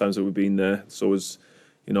amount of times that we've been there, it's always,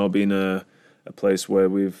 been a place where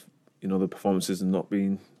we've, the performances have not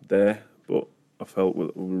been there, but I felt we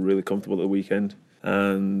were really comfortable at the weekend,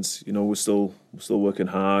 and we're still working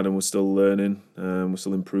hard, and we're still learning, we're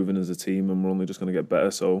still improving as a team, and we're only just going to get better.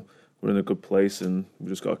 So we're in a good place, and we've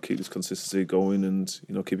just got to keep this consistency going,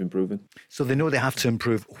 and keep improving. So they know they have to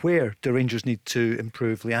improve. Where do Rangers need to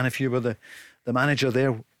improve, Leanne? If you were the manager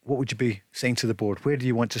there, what would you be saying to the board? Where do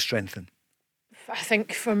you want to strengthen? I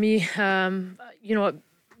think for me,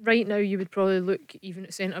 right now you would probably look even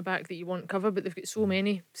at centre back that you want cover, but they've got so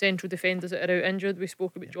many central defenders that are out injured. We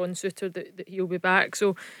spoke about John Suter, that he'll be back,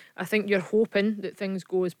 so I think you're hoping that things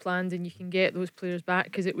go as planned and you can get those players back,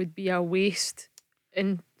 because it would be a waste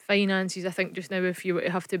in finances, I think, just now, if you were to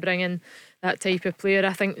have to bring in that type of player.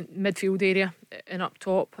 I think midfield area and up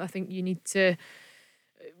top, I think you need to,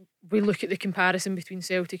 we look at the comparison between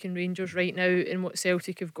Celtic and Rangers right now, and what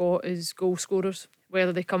Celtic have got is goal scorers,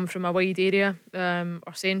 whether they come from a wide area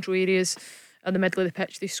or central areas. In the middle of the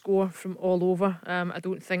pitch, they score from all over. I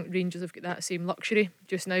don't think Rangers have got that same luxury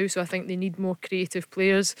just now, so I think they need more creative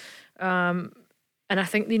players, and I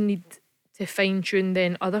think they need to fine tune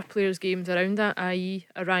then other players' games around that, i.e.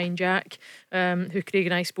 a Ryan Jack, who Craig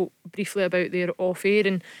and I spoke briefly about there off air,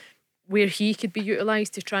 and where he could be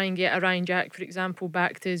utilised to try and get a Ryan Jack, for example,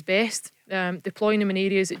 back to his best. Deploying him in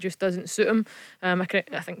areas that just doesn't suit him. I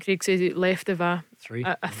think Craig says it left of a three.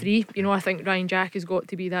 I think Ryan Jack has got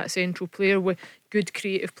to be that central player with good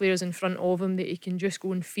creative players in front of him that he can just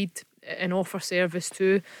go and feed and offer service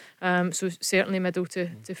to. So certainly middle to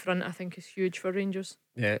front, I think, is huge for Rangers.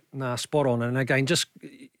 Spot on. And again, just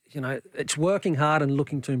it's working hard and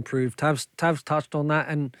looking to improve. Tav's touched on that,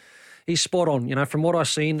 and he's spot on. From what I've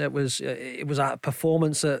seen, it was a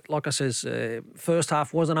performance that, like I says, first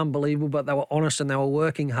half wasn't unbelievable, but they were honest and they were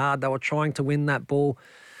working hard. They were trying to win that ball.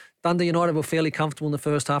 Dundee United were fairly comfortable in the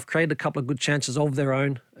first half, created a couple of good chances of their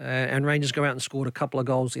own, and Rangers go out and scored a couple of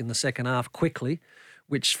goals in the second half quickly,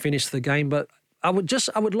 which finished the game. But I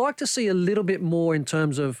would like to see a little bit more in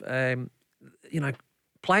terms of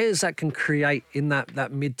players that can create in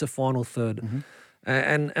that mid to final third. Mm-hmm.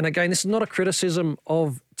 And again, this is not a criticism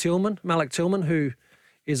of Malik Tillman, who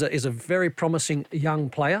is a very promising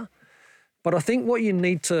young player. But I think what you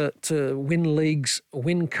need to win leagues,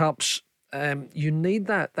 win cups, you need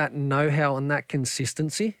that know-how and that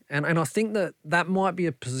consistency. And I think that might be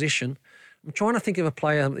a position I'm trying to think of a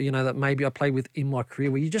player, that maybe I played with in my career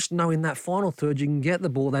where you just know in that final third you can get the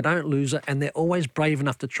ball, they don't lose it, and they're always brave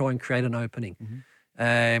enough to try and create an opening.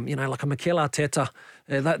 Like a Mikel Arteta,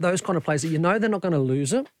 those kind of players that they're not going to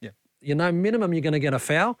lose it. Yeah. Minimum you're going to get a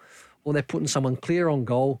foul, or they're putting someone clear on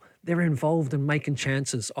goal. They're involved in making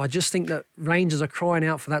chances. I just think that Rangers are crying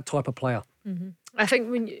out for that type of player. I think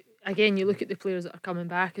when you look at the players that are coming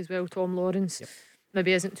back as well, Tom Lawrence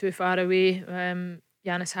maybe isn't too far away.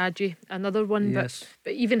 Yanis Hadji, another one. Yes.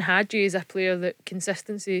 But even Hadji is a player that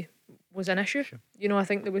consistency was an issue. Sure. I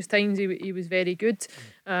think there was times he was very good,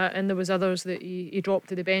 and there was others that he dropped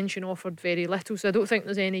to the bench and offered very little. So I don't think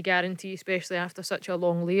there's any guarantee, especially after such a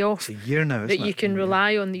long layoff, it's a year now, that you can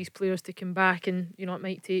rely on these players to come back. And it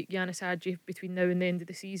might take Yanis Hadji between now and the end of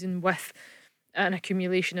the season with an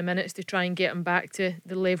accumulation of minutes to try and get him back to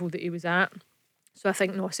the level that he was at. So I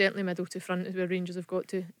think certainly middle to front is where Rangers have got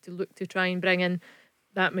to look to try and bring in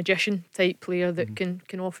that magician type player that can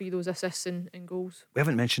offer you those assists and goals. We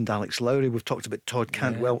haven't mentioned Alex Lowry. We've talked about Todd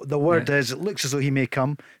Cantwell. The word is, it looks as though he may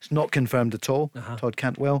come. It's not confirmed at all. Todd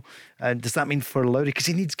Cantwell. Does that mean for Lowry? Because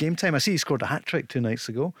he needs game time. I see he scored a hat-trick 2 nights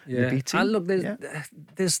ago. Yeah. In the B team. Look,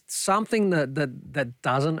 there's something that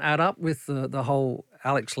doesn't add up with the whole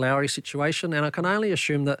Alex Lowry situation, and I can only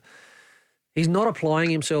assume that he's not applying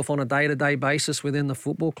himself on a day-to-day basis within the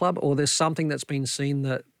football club, or there's something that's been seen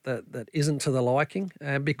that isn't to the liking.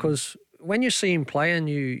 Because when you see him play and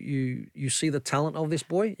you see the talent of this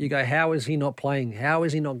boy, you go, how is he not playing? How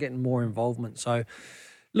is he not getting more involvement? So,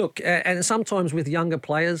 look, and sometimes with younger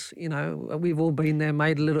players, we've all been there,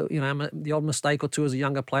 made a little, the odd mistake or two as a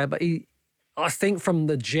younger player. But I think from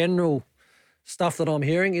the general stuff that I'm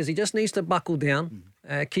hearing is he just needs to buckle down,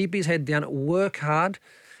 keep his head down, work hard,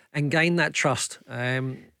 and gain that trust.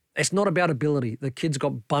 It's not about ability. The kid's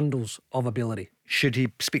got bundles of ability. Should he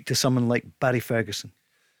speak to someone like Barry Ferguson?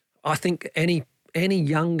 I think any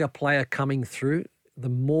younger player coming through, the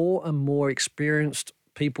more and more experienced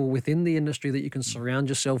people within the industry that you can surround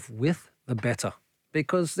yourself with, the better.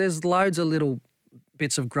 Because there's loads of little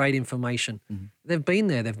bits of great information. They've been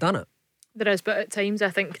there, they've done it. There is, but at times I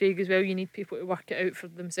think, Craig, as well, you need people to work it out for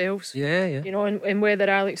themselves. Yeah. And whether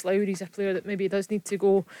Alex Lowry's a player that maybe does need to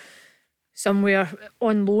go somewhere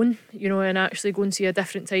on loan, and actually go and see a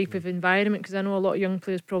different type of environment, because I know a lot of young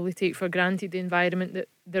players probably take for granted the environment that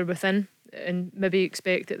they're within and maybe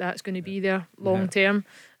expect that that's going to be there long term.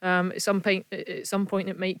 At some point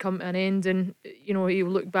it might come to an end, and he'll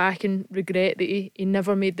look back and regret that he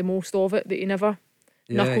never made the most of it, that he never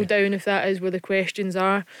knuckle down, if that is where the questions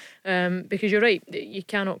are, because you're right, you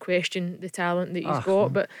cannot question the talent that he's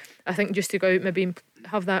got, but I think just to go out maybe and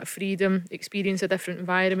have that freedom, experience a different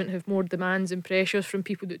environment, have more demands and pressures from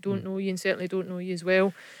people that don't know you and certainly don't know you as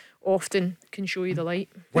well, often can show you the light.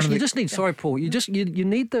 You just need, sorry Paul, you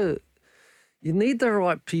need the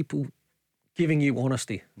right people giving you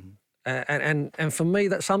honesty. And for me,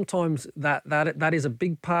 that sometimes that is a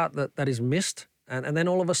big part that is missed. And then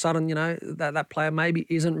all of a sudden, that player maybe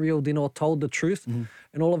isn't reeled in or told the truth.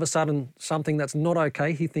 And all of a sudden, something that's not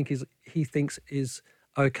okay, he thinks is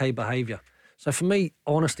okay behaviour. So for me,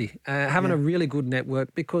 honesty, having a really good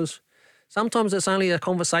network, because sometimes it's only a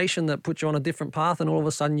conversation that puts you on a different path, and all of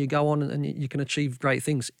a sudden you go on and you can achieve great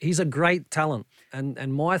things. He's a great talent.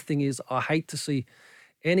 And my thing is, I hate to see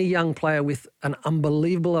any young player with an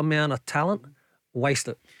unbelievable amount of talent waste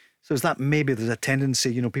it. So is that maybe there's a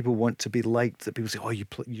tendency, people want to be liked, that people say, oh,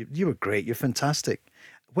 you were great, you're fantastic.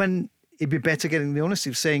 When it'd be better getting the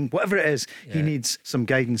honesty of saying, whatever it is, he needs some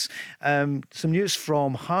guidance. Some news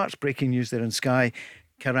from Hearts, breaking news there on Sky.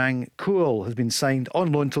 Karang Kuhl has been signed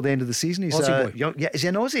on loan till the end of the season. He's Aussie boy. Is he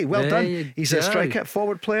an Aussie? Well done. He's a striker,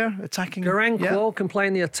 forward player, attacking. Karang Kuhl can play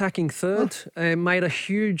in the attacking third. Made a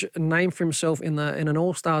huge name for himself in an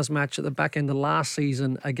All-Stars match at the back end of last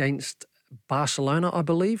season against Barcelona, I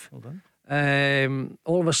believe. Well done.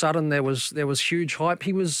 All of a sudden there was huge hype.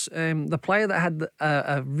 He was the player that had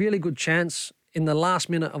a really good chance in the last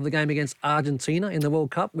minute of the game against Argentina in the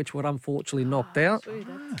World Cup, which were unfortunately knocked out. So he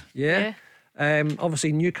did. Yeah.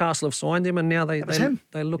 Obviously Newcastle have signed him, and now they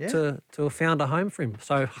look to have found a home for him.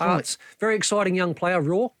 So Hearts, very exciting young player,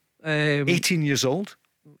 raw. 18 years old.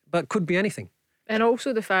 But could be anything. And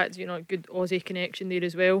also the fact, good Aussie connection there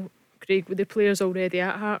as well, Craig, with the players already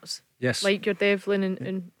at Hearts. Yes. Like your Devlin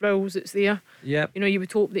and Rowles that's there. Yeah. You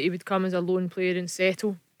would hope that he would come as a lone player and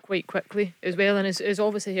settle quite quickly as well, and has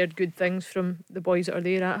obviously heard good things from the boys that are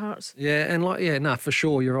there at Hearts. Yeah, and for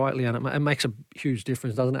sure, you're right, Leanne. It makes a huge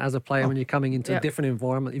difference, doesn't it, as a player when you're coming into a different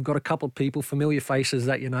environment. You've got a couple of people, familiar faces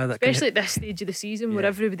that that especially at this stage of the season where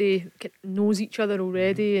everybody knows each other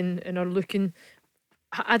already and are looking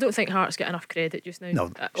I don't think Hearts get enough credit just now.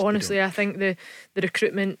 No, honestly, I think the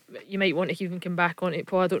recruitment, you might want to even come back on it,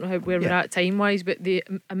 Paul. I don't know where we're at time wise, but the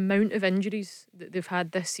amount of injuries that they've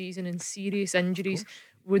had this season, and serious injuries,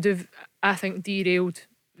 would have, I think, derailed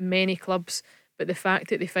many clubs. But the fact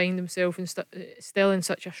that they find themselves still in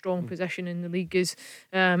such a strong position in the league is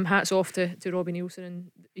hats off to Robbie Neilson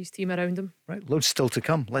and his team around him. Right, loads still to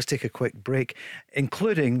come. Let's take a quick break,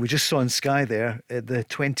 including, we just saw on Sky there, the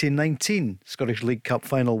 2019 Scottish League Cup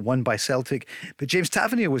final won by Celtic. But James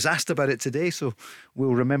Tavernier was asked about it today, so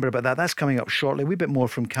we'll remember about that. That's coming up shortly. A wee bit more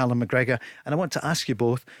from Callum McGregor. And I want to ask you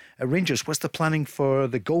both, Rangers, what's the planning for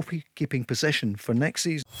the goalkeeping position for next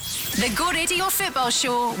season? The Go Radio Football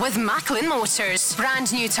Show with Macklin Motors.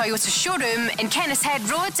 Brand new Toyota showroom in Kennishead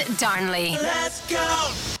Road, Darnley. Let's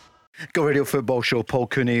go! Go Radio Football Show. Paul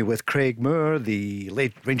Cooney with Craig Moore, the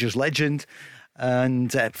late Rangers legend,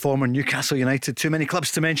 and former Newcastle United. Too many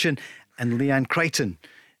clubs to mention. And Leanne Crichton,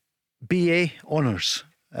 BA Honours.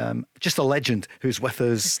 Just a legend who's with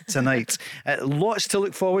us tonight. Lots to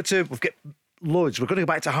look forward to. We've got loads. We're going to go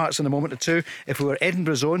back to Hearts in a moment or two. If we were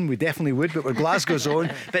Edinburgh's own, we definitely would, but we're Glasgow's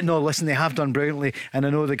own. But no, listen, they have done brilliantly, and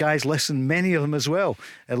I know the guys listen, many of them as well,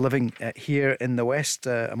 living here in the West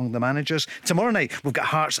among the managers. Tomorrow night we've got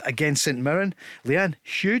Hearts against St Mirren. Leanne,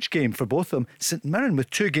 huge game for both of them. St Mirren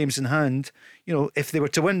with 2 games in hand. You know, if they were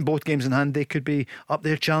to win both games in hand, they could be up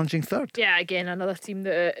there challenging third. Yeah, again, another team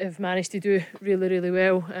that have managed to do really, really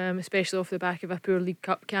well, especially off the back of a poor League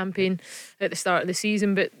Cup campaign at the start of the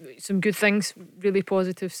season. But some good things, really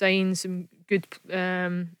positive signs, some good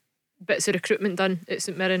bits of recruitment done at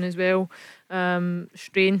St Mirren as well.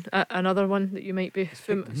 Strain, another one that you might be.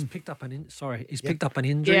 He's picked up an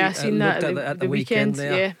injury. Yeah, I've seen that at the weekend.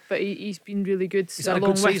 there. Yeah, but he's been really good.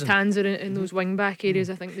 Along with Tanzer in those wing back areas,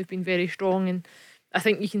 I think they've been very strong, and I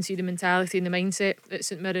think you can see the mentality and the mindset at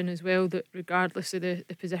St Mirren as well, that regardless of the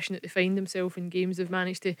position that they find themselves in games, they've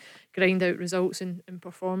managed to grind out results and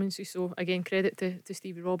performances. So again, credit to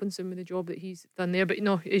Stevie Robinson with the job that he's done there. But you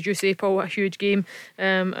know, as you say, Paul, a huge game,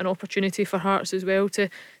 an opportunity for Hearts as well to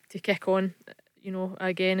kick on, you know,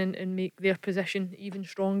 again and make their position even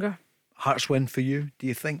stronger. Hearts win for you, do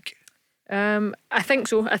you think? I think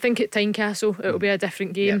so. I think at Tynecastle it'll be a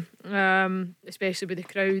different game, especially with the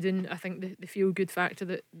crowd, and I think the feel good factor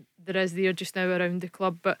that there is there just now around the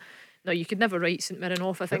club. But no, you could never write St Mirren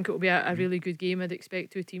off. I think it'll be a really good game. I'd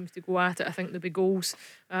expect 2 teams to go at it. I think there'll be goals.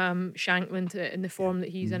 Shankland in the form that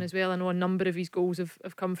he's in as well. I know a number of his goals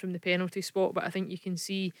have come from the penalty spot, but I think you can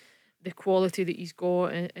see the quality that he's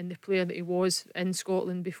got and the player that he was in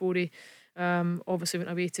Scotland before he obviously went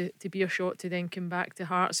away to Beershot to then come back to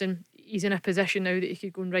Hearts, and he's in a position now that he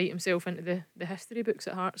could go and write himself into the history books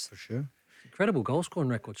at Hearts. For sure. Incredible goal scoring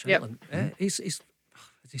record, Shankland. Yep.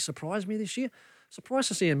 Has he surprised me this year? Surprised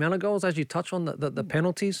to see a amount of goals, as you touch on the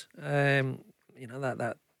penalties. You know,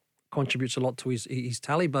 that contributes a lot to his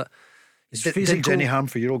tally, but didn't do any harm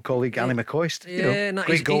for your old colleague Ali McCoist. Yeah, you know,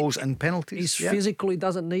 great goals and penalties. He's physical. He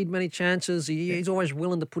doesn't need many chances. He's always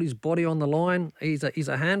willing to put his body on the line. He's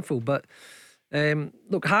a handful. But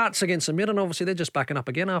look, Hearts against St Mirren, obviously they're just backing up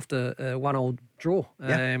again after 1-1 draw.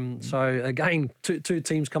 So again, two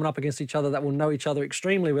teams coming up against each other that will know each other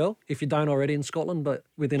extremely well, if you don't already in Scotland, but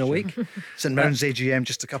within a week. St Mirren's AGM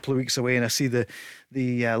just a couple of weeks away, and I see the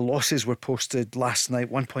losses were posted last night.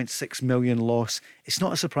 1.6 million loss. It's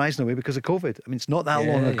not a surprise in a way because of COVID. I mean, it's not that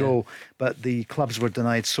long ago, but the clubs were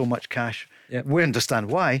denied so much cash. Yep. We understand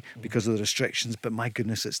why, because of the restrictions, but my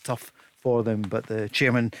goodness, it's tough for them. But the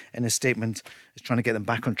chairman in his statement is trying to get them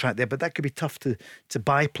back on track there, but that could be tough to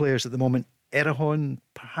buy players at the moment. Erehon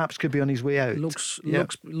perhaps could be on his way out. Looks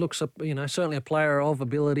you know, certainly a player of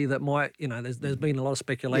ability that might, you know, there's been a lot of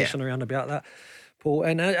speculation around about that, Paul.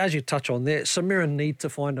 And as you touch on there, St Mirren need to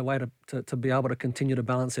find a way to be able to continue to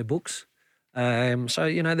balance their books. So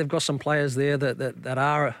you know, they've got some players there that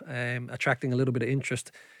are attracting a little bit of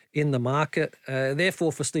interest in the market.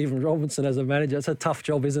 Therefore, for Stephen Robinson as a manager, it's a tough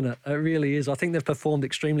job, isn't it? It really is. I think they've performed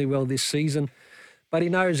extremely well this season, but he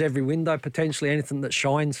knows every window, potentially anything that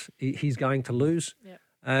shines, he's going to lose.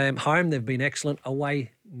 Yep. Home, they've been excellent.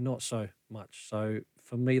 Away, not so much. So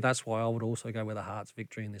for me, that's why I would also go with a Hearts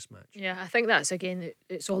victory in this match. Yeah, I think that's, again,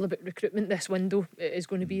 it's all about recruitment. This window it is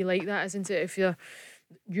going to be like that, isn't it? If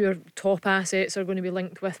your top assets are going to be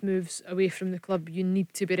linked with moves away from the club, you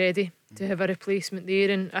need to be ready to have a replacement there.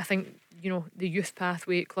 And I think, you know, the youth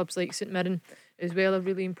pathway at clubs like St Mirren as well are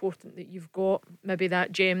really important, that you've got maybe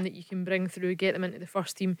that gem that you can bring through, get them into the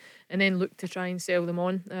first team and then look to try and sell them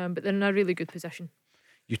on. But they're in a really good position.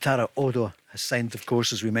 Yutaro Odo has signed, of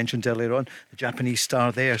course, as we mentioned earlier on, the Japanese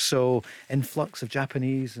star there. So influx of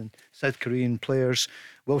Japanese and South Korean players.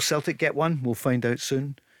 Will Celtic get one? We'll find out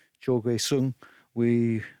soon. Jo Gui-sung,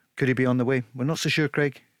 could he be on the way? We're not so sure,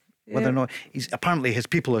 Craig, whether or not apparently his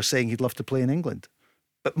people are saying he'd love to play in England.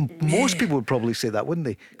 But most people would probably say that, wouldn't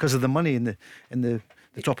they? Because of the money in the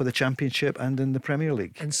top of the Championship and in the Premier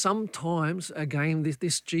League. And sometimes, again, this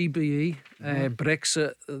GBE,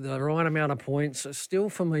 Brexit, the right amount of points, it's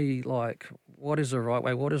still for me like, what is the right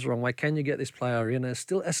way? What is the wrong way? Can you get this player in? It's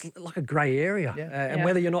like a grey area. And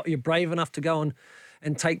whether you're brave enough to go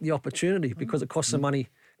and take the opportunity because it costs some money.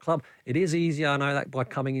 Club. It is easier, I know that, by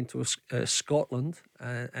coming into Scotland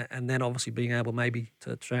and then obviously being able maybe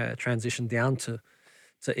to transition down to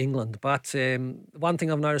England. But one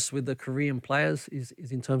thing I've noticed with the Korean players is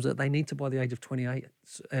in terms of they need to, by the age of 28,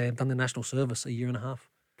 done the national service a year and a half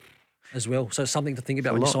as well. So it's something to think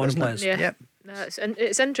about when you're signing players. Yeah. No,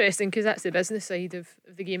 it's interesting because that's the business side of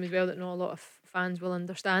the game as well that not a lot of fans will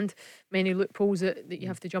understand. Many loopholes that you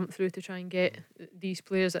have to jump through to try and get these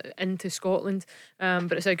players into Scotland.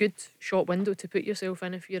 But it's a good short window to put yourself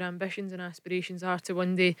in if your ambitions and aspirations are to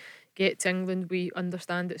one day get to England. We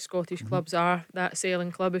understand that Scottish clubs are that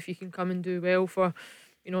selling club. If you can come and do well for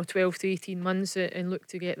 12 to 18 months and look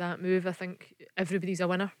to get that move, I think everybody's a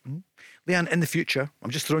winner. Leanne, in the future,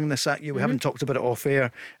 I'm just throwing this at you. We haven't talked about it off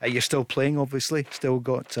air. You're still playing, obviously. Still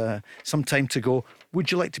got some time to go.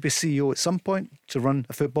 Would you like to be CEO at some point to run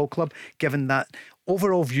a football club, given that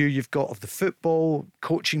overall view you've got of the football,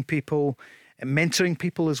 coaching people, and mentoring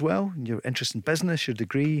people as well, and your interest in business, your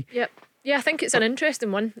degree? Yep. Yeah, I think it's an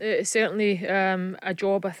interesting one. It's certainly a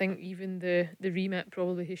job. I think even the remit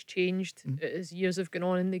probably has changed as years have gone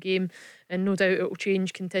on in the game, and no doubt it will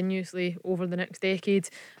change continuously over the next decade.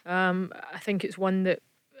 I think it's one that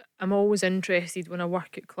I'm always interested when I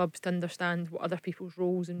work at clubs to understand what other people's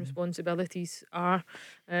roles and responsibilities are.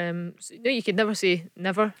 So, you could never say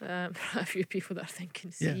never. A few people that are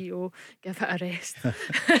thinking CEO, give it a rest.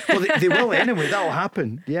 Well, they will anyway. That'll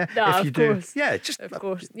happen. Yeah, no, if you course. do. Yeah, just of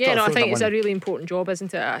course. Yeah, no, I think it's a really important job,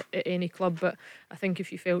 isn't it, at any club? But I think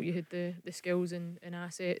if you felt you had the skills and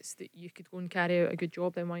assets that you could go and carry out a good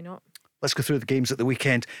job, then why not? Let's go through the games at the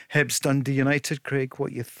weekend. Hibs, Dundee United. Craig,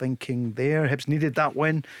 what are you thinking there? Hibs needed that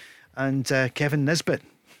win. And Kevin Nisbet.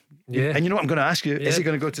 Yeah. And you know what I'm going to ask you? Is he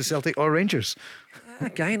going to go to Celtic or Rangers?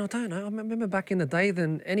 Again, I don't know. I remember back in the day,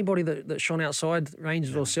 then anybody that shone outside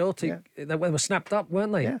Rangers or Celtic, they were snapped up,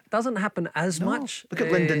 weren't they? Doesn't happen as much. Look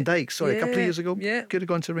at Lyndon Dykes, a couple of years ago. Yeah. Could have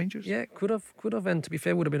gone to Rangers. Yeah, could have. And to be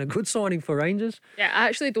fair, would have been a good signing for Rangers. Yeah, I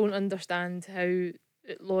actually don't understand how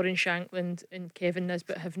Lauren Shankland and Kevin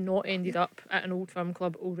Nisbet have not ended up at an Old Firm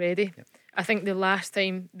club already. I think the last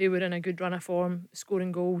time they were in a good run of form,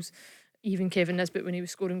 scoring goals, even Kevin Nisbet when he was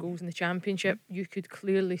scoring goals in the Championship, you could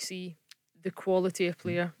clearly see the quality of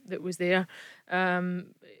player that was there.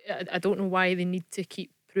 I don't know why they need to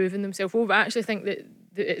keep proving themselves. But I actually think that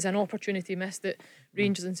it's an opportunity missed that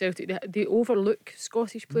Rangers and Celtic, they overlook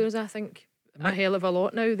Scottish players, I think, a hell of a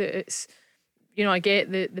lot now. That it's, I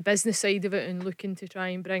get the business side of it and looking to try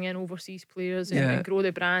and bring in overseas players and grow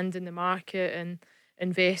the brand in the market and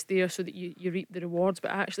invest there so that you reap the rewards.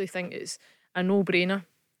 But I actually think it's a no-brainer.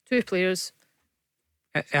 2 players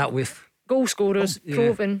out with goal scorers,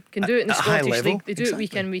 proven, can do it in the Scottish League. They do it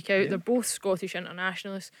week in, week out. They're both Scottish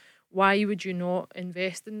internationalists. Why would you not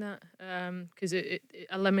invest in that? Because it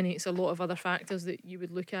eliminates a lot of other factors that you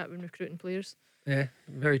would look at when recruiting players. Yeah,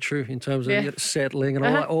 very true in terms of settling and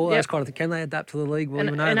all those kind of things. Can they adapt to the league? Well,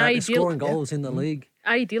 even know that they're scoring goals in the league.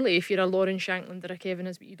 Ideally, if you're a Lauren Shankland or a Kevin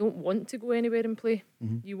Nisbet, you don't want to go anywhere and play.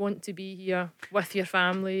 You want to be here with your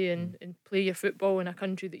family and play your football in a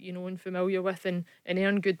country that you know and familiar with and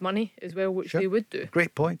earn good money as well, which they would do.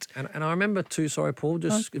 Great point. And I remember too, sorry Paul,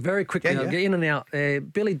 just very quickly, I'll get in and out,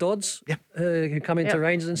 Billy Dodds, who come into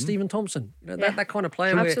Rangers, and Stephen Thompson. That kind of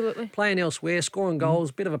player, where playing elsewhere, scoring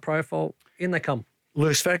goals, bit of a profile, in they come.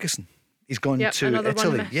 Lewis Ferguson, he's gone to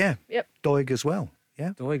Italy. Doig as well.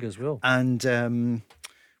 Doig as well. And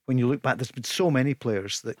when you look back, there's been so many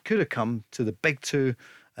players that could have come to the big 2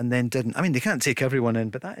 and then didn't. I mean, they can't take everyone in,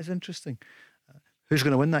 but that is interesting. Who's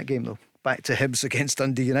going to win that game, though? Back to Hibs against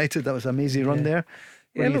Dundee United. That was an amazing run there.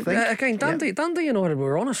 What do you think? Again, Dundee United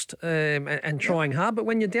were honest and trying hard, but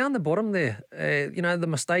when you're down the bottom there, the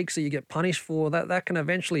mistakes that you get punished for, that can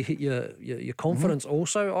eventually hit your confidence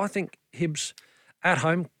also. I think Hibs at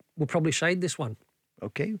home will probably shade this one.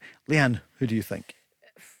 Okay. Leanne, who do you think?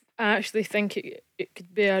 I actually think it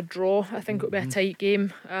could be a draw. I think it'll be a tight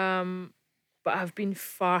game. but I've been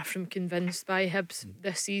far from convinced by Hibs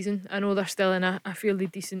this season. I know they're still in a fairly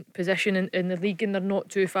decent position in the league, and they're not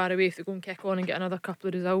too far away if they go and kick on and get another couple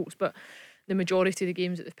of results, but the majority of the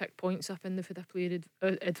games that they've picked points up in, they've had a player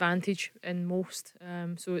advantage in most.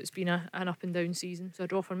 So it's been an up and down season. So a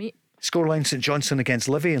draw for me. Scoreline: St Johnstone against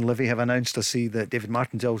Livy, and Livy have announced, I see that David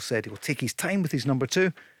Martindale said he'll take his time with his number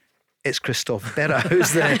 2. It's Christophe Berra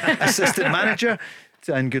who's the assistant manager,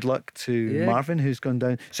 and good luck to Marvin, who's gone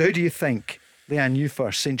down. So who do you think? Leanne, you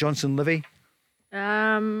first. St Johnstone, Livy?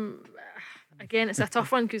 Again, it's a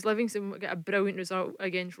tough one because Livingston get a brilliant result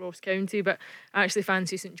against Ross County, but I actually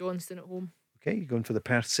fancy St Johnstone at home. Okay, you're going for the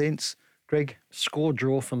Perth Saints. Craig? Score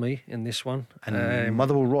draw for me in this one. And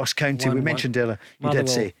Motherwell Ross County, we mentioned earlier. You did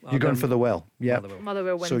say you're going for the Well. Yeah,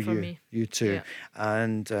 Motherwell win for me. You too. Yeah.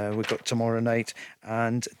 And we've got tomorrow night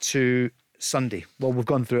and to Sunday. Well, we've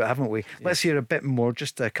gone through it, haven't we? Yes. Let's hear a bit more,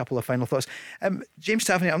 just a couple of final thoughts. James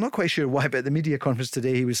Tavernier, I'm not quite sure why, but at the media conference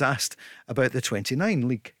today he was asked about the 29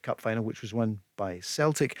 League Cup final, which was won by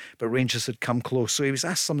Celtic, but Rangers had come close, so he was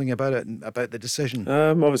asked something about it, about the decision.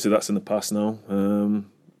 Obviously that's in the past now.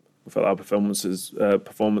 We felt our performance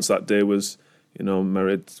that day was,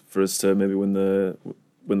 merited for us to maybe win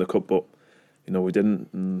the cup, but we didn't,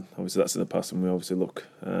 and obviously that's in the past, and we obviously look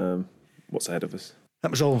what's ahead of us. That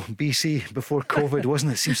was all BC before COVID,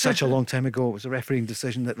 wasn't it? It seems such a long time ago. It was a refereeing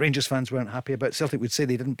decision that Rangers fans weren't happy about. Celtic would say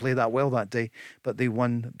they didn't play that well that day, but they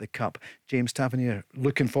won the cup. James Tavernier,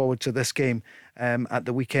 looking forward to this game at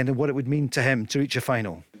the weekend and what it would mean to him to reach a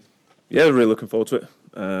final. Yeah, really looking forward to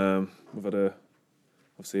it. We've had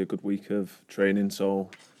obviously a good week of training, so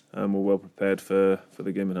we're well prepared for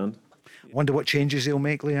the game in hand. Wonder what changes he'll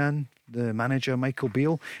make, Leanne, the manager, Michael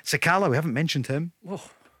Beale. Sakala, we haven't mentioned him. Oh.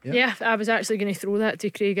 Yeah, I was actually going to throw that to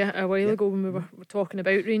Craig a while ago when we were talking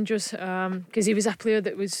about Rangers, because he was a player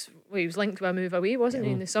that was linked to a move away, wasn't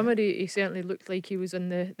he? In the summer, he certainly looked like he was in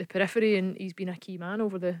the periphery, and he's been a key man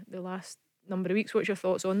over the last number of weeks. What's your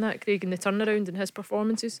thoughts on that, Craig, and the turnaround in his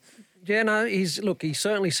performances? Yeah, no, he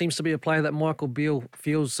certainly seems to be a player that Michael Beale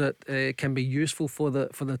feels that can be useful for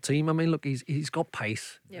the team. I mean, look, he's got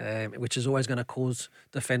pace, which is always going to cause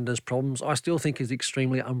defenders problems. I still think he's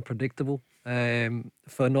extremely unpredictable.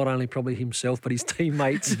 For not only probably himself but his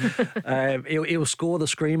teammates. He'll score the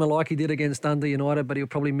screamer like he did against Dundee United, but he'll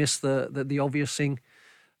probably miss the obvious thing.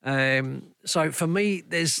 So for me,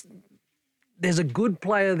 there's a good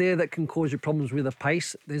player there that can cause you problems with the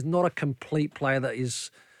pace. There's not a complete player that is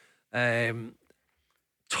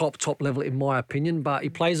top level in my opinion, but he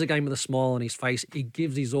plays the game with a smile on his face. He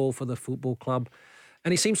gives his all for the football club,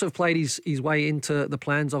 and he seems to have played his way into the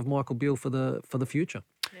plans of Michael Beale for the future.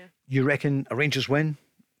 You reckon a Rangers win?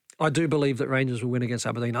 I do believe that Rangers will win against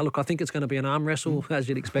Aberdeen. Now, look, I think it's going to be an arm wrestle, as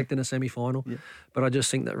you'd expect in a semi-final. Yeah. But I just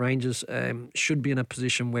think that Rangers should be in a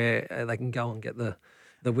position where they can go and get the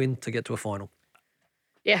win to get to a final.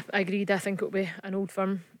 Yeah, I agreed. I think it'll be an Old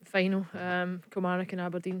Firm final. Kilmarnock and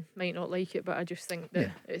Aberdeen might not like it, but I just think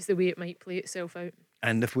that it's the way it might play itself out.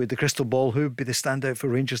 And if we had the crystal ball, who would be the standout for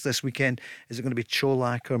Rangers this weekend? Is it going to be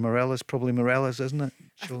Cholak or Morelos? Probably Morelos, isn't it?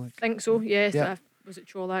 Cholak. I think so, yes. Yeah. Was it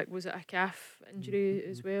Cholak? Was it a calf injury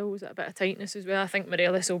as well? Was it a bit of tightness as well? I think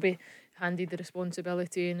Morelos will be handed the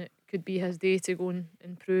responsibility, and it could be his day to go and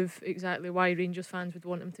prove exactly why Rangers fans would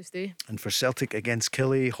want him to stay. And for Celtic against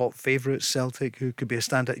Killie, hot favourites Celtic, who could be a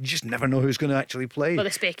standout. You just never know who's going to actually play. But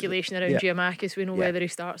the speculation around Giamakis, we know whether he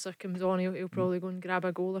starts or comes on, he'll probably go and grab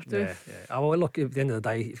a goal or two. Yeah. Oh, well, look, at the end of the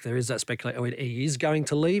day, if there is that speculation, he is going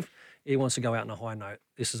to leave. He wants to go out on a high note.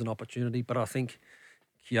 This is an opportunity, but I think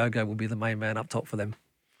Kyogo will be the main man up top for them.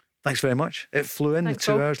 Thanks very much. It flew in. Thanks,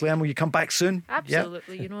 the 2 hours. Leanne, will you come back soon?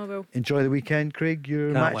 Absolutely, you know I will. Enjoy the weekend, Craig.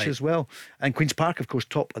 Your match as well. And Queen's Park, of course,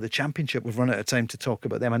 top of the Championship. We've run out of time to talk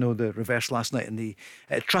about them. I know the reverse last night in the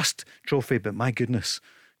Trust Trophy, but my goodness,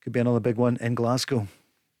 could be another big one in Glasgow.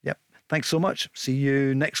 Yep. Thanks so much. See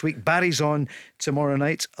you next week. Barry's on tomorrow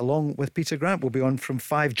night along with Peter Grant. We'll be on from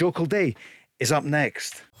 5. Joe Kilday is up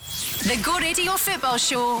next. The Go Radio Football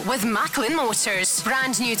Show with Macklin Motors.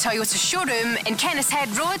 Brand new Toyota showroom in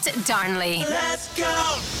Kennishead Road, Darnley. Let's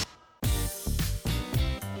go!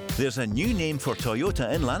 There's a new name for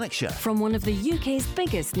Toyota in Lanarkshire. From one of the UK's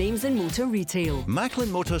biggest names in motor retail.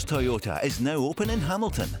 Macklin Motors Toyota is now open in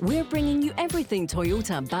Hamilton. We're bringing you everything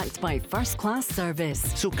Toyota, backed by first-class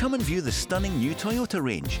service. So come and view the stunning new Toyota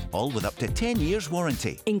range, all with up to 10 years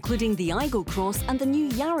warranty. Including the Igo Cross and the new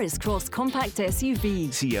Yaris Cross compact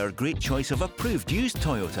SUV. See our great choice of approved used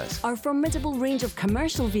Toyotas. Our formidable range of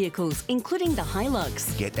commercial vehicles, including the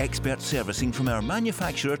Hilux. Get expert servicing from our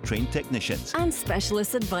manufacturer-trained technicians. And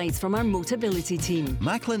specialist advice from our Motability team.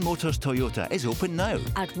 Macklin Motors Toyota is open now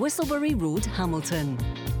at Whistlebury Road, Hamilton.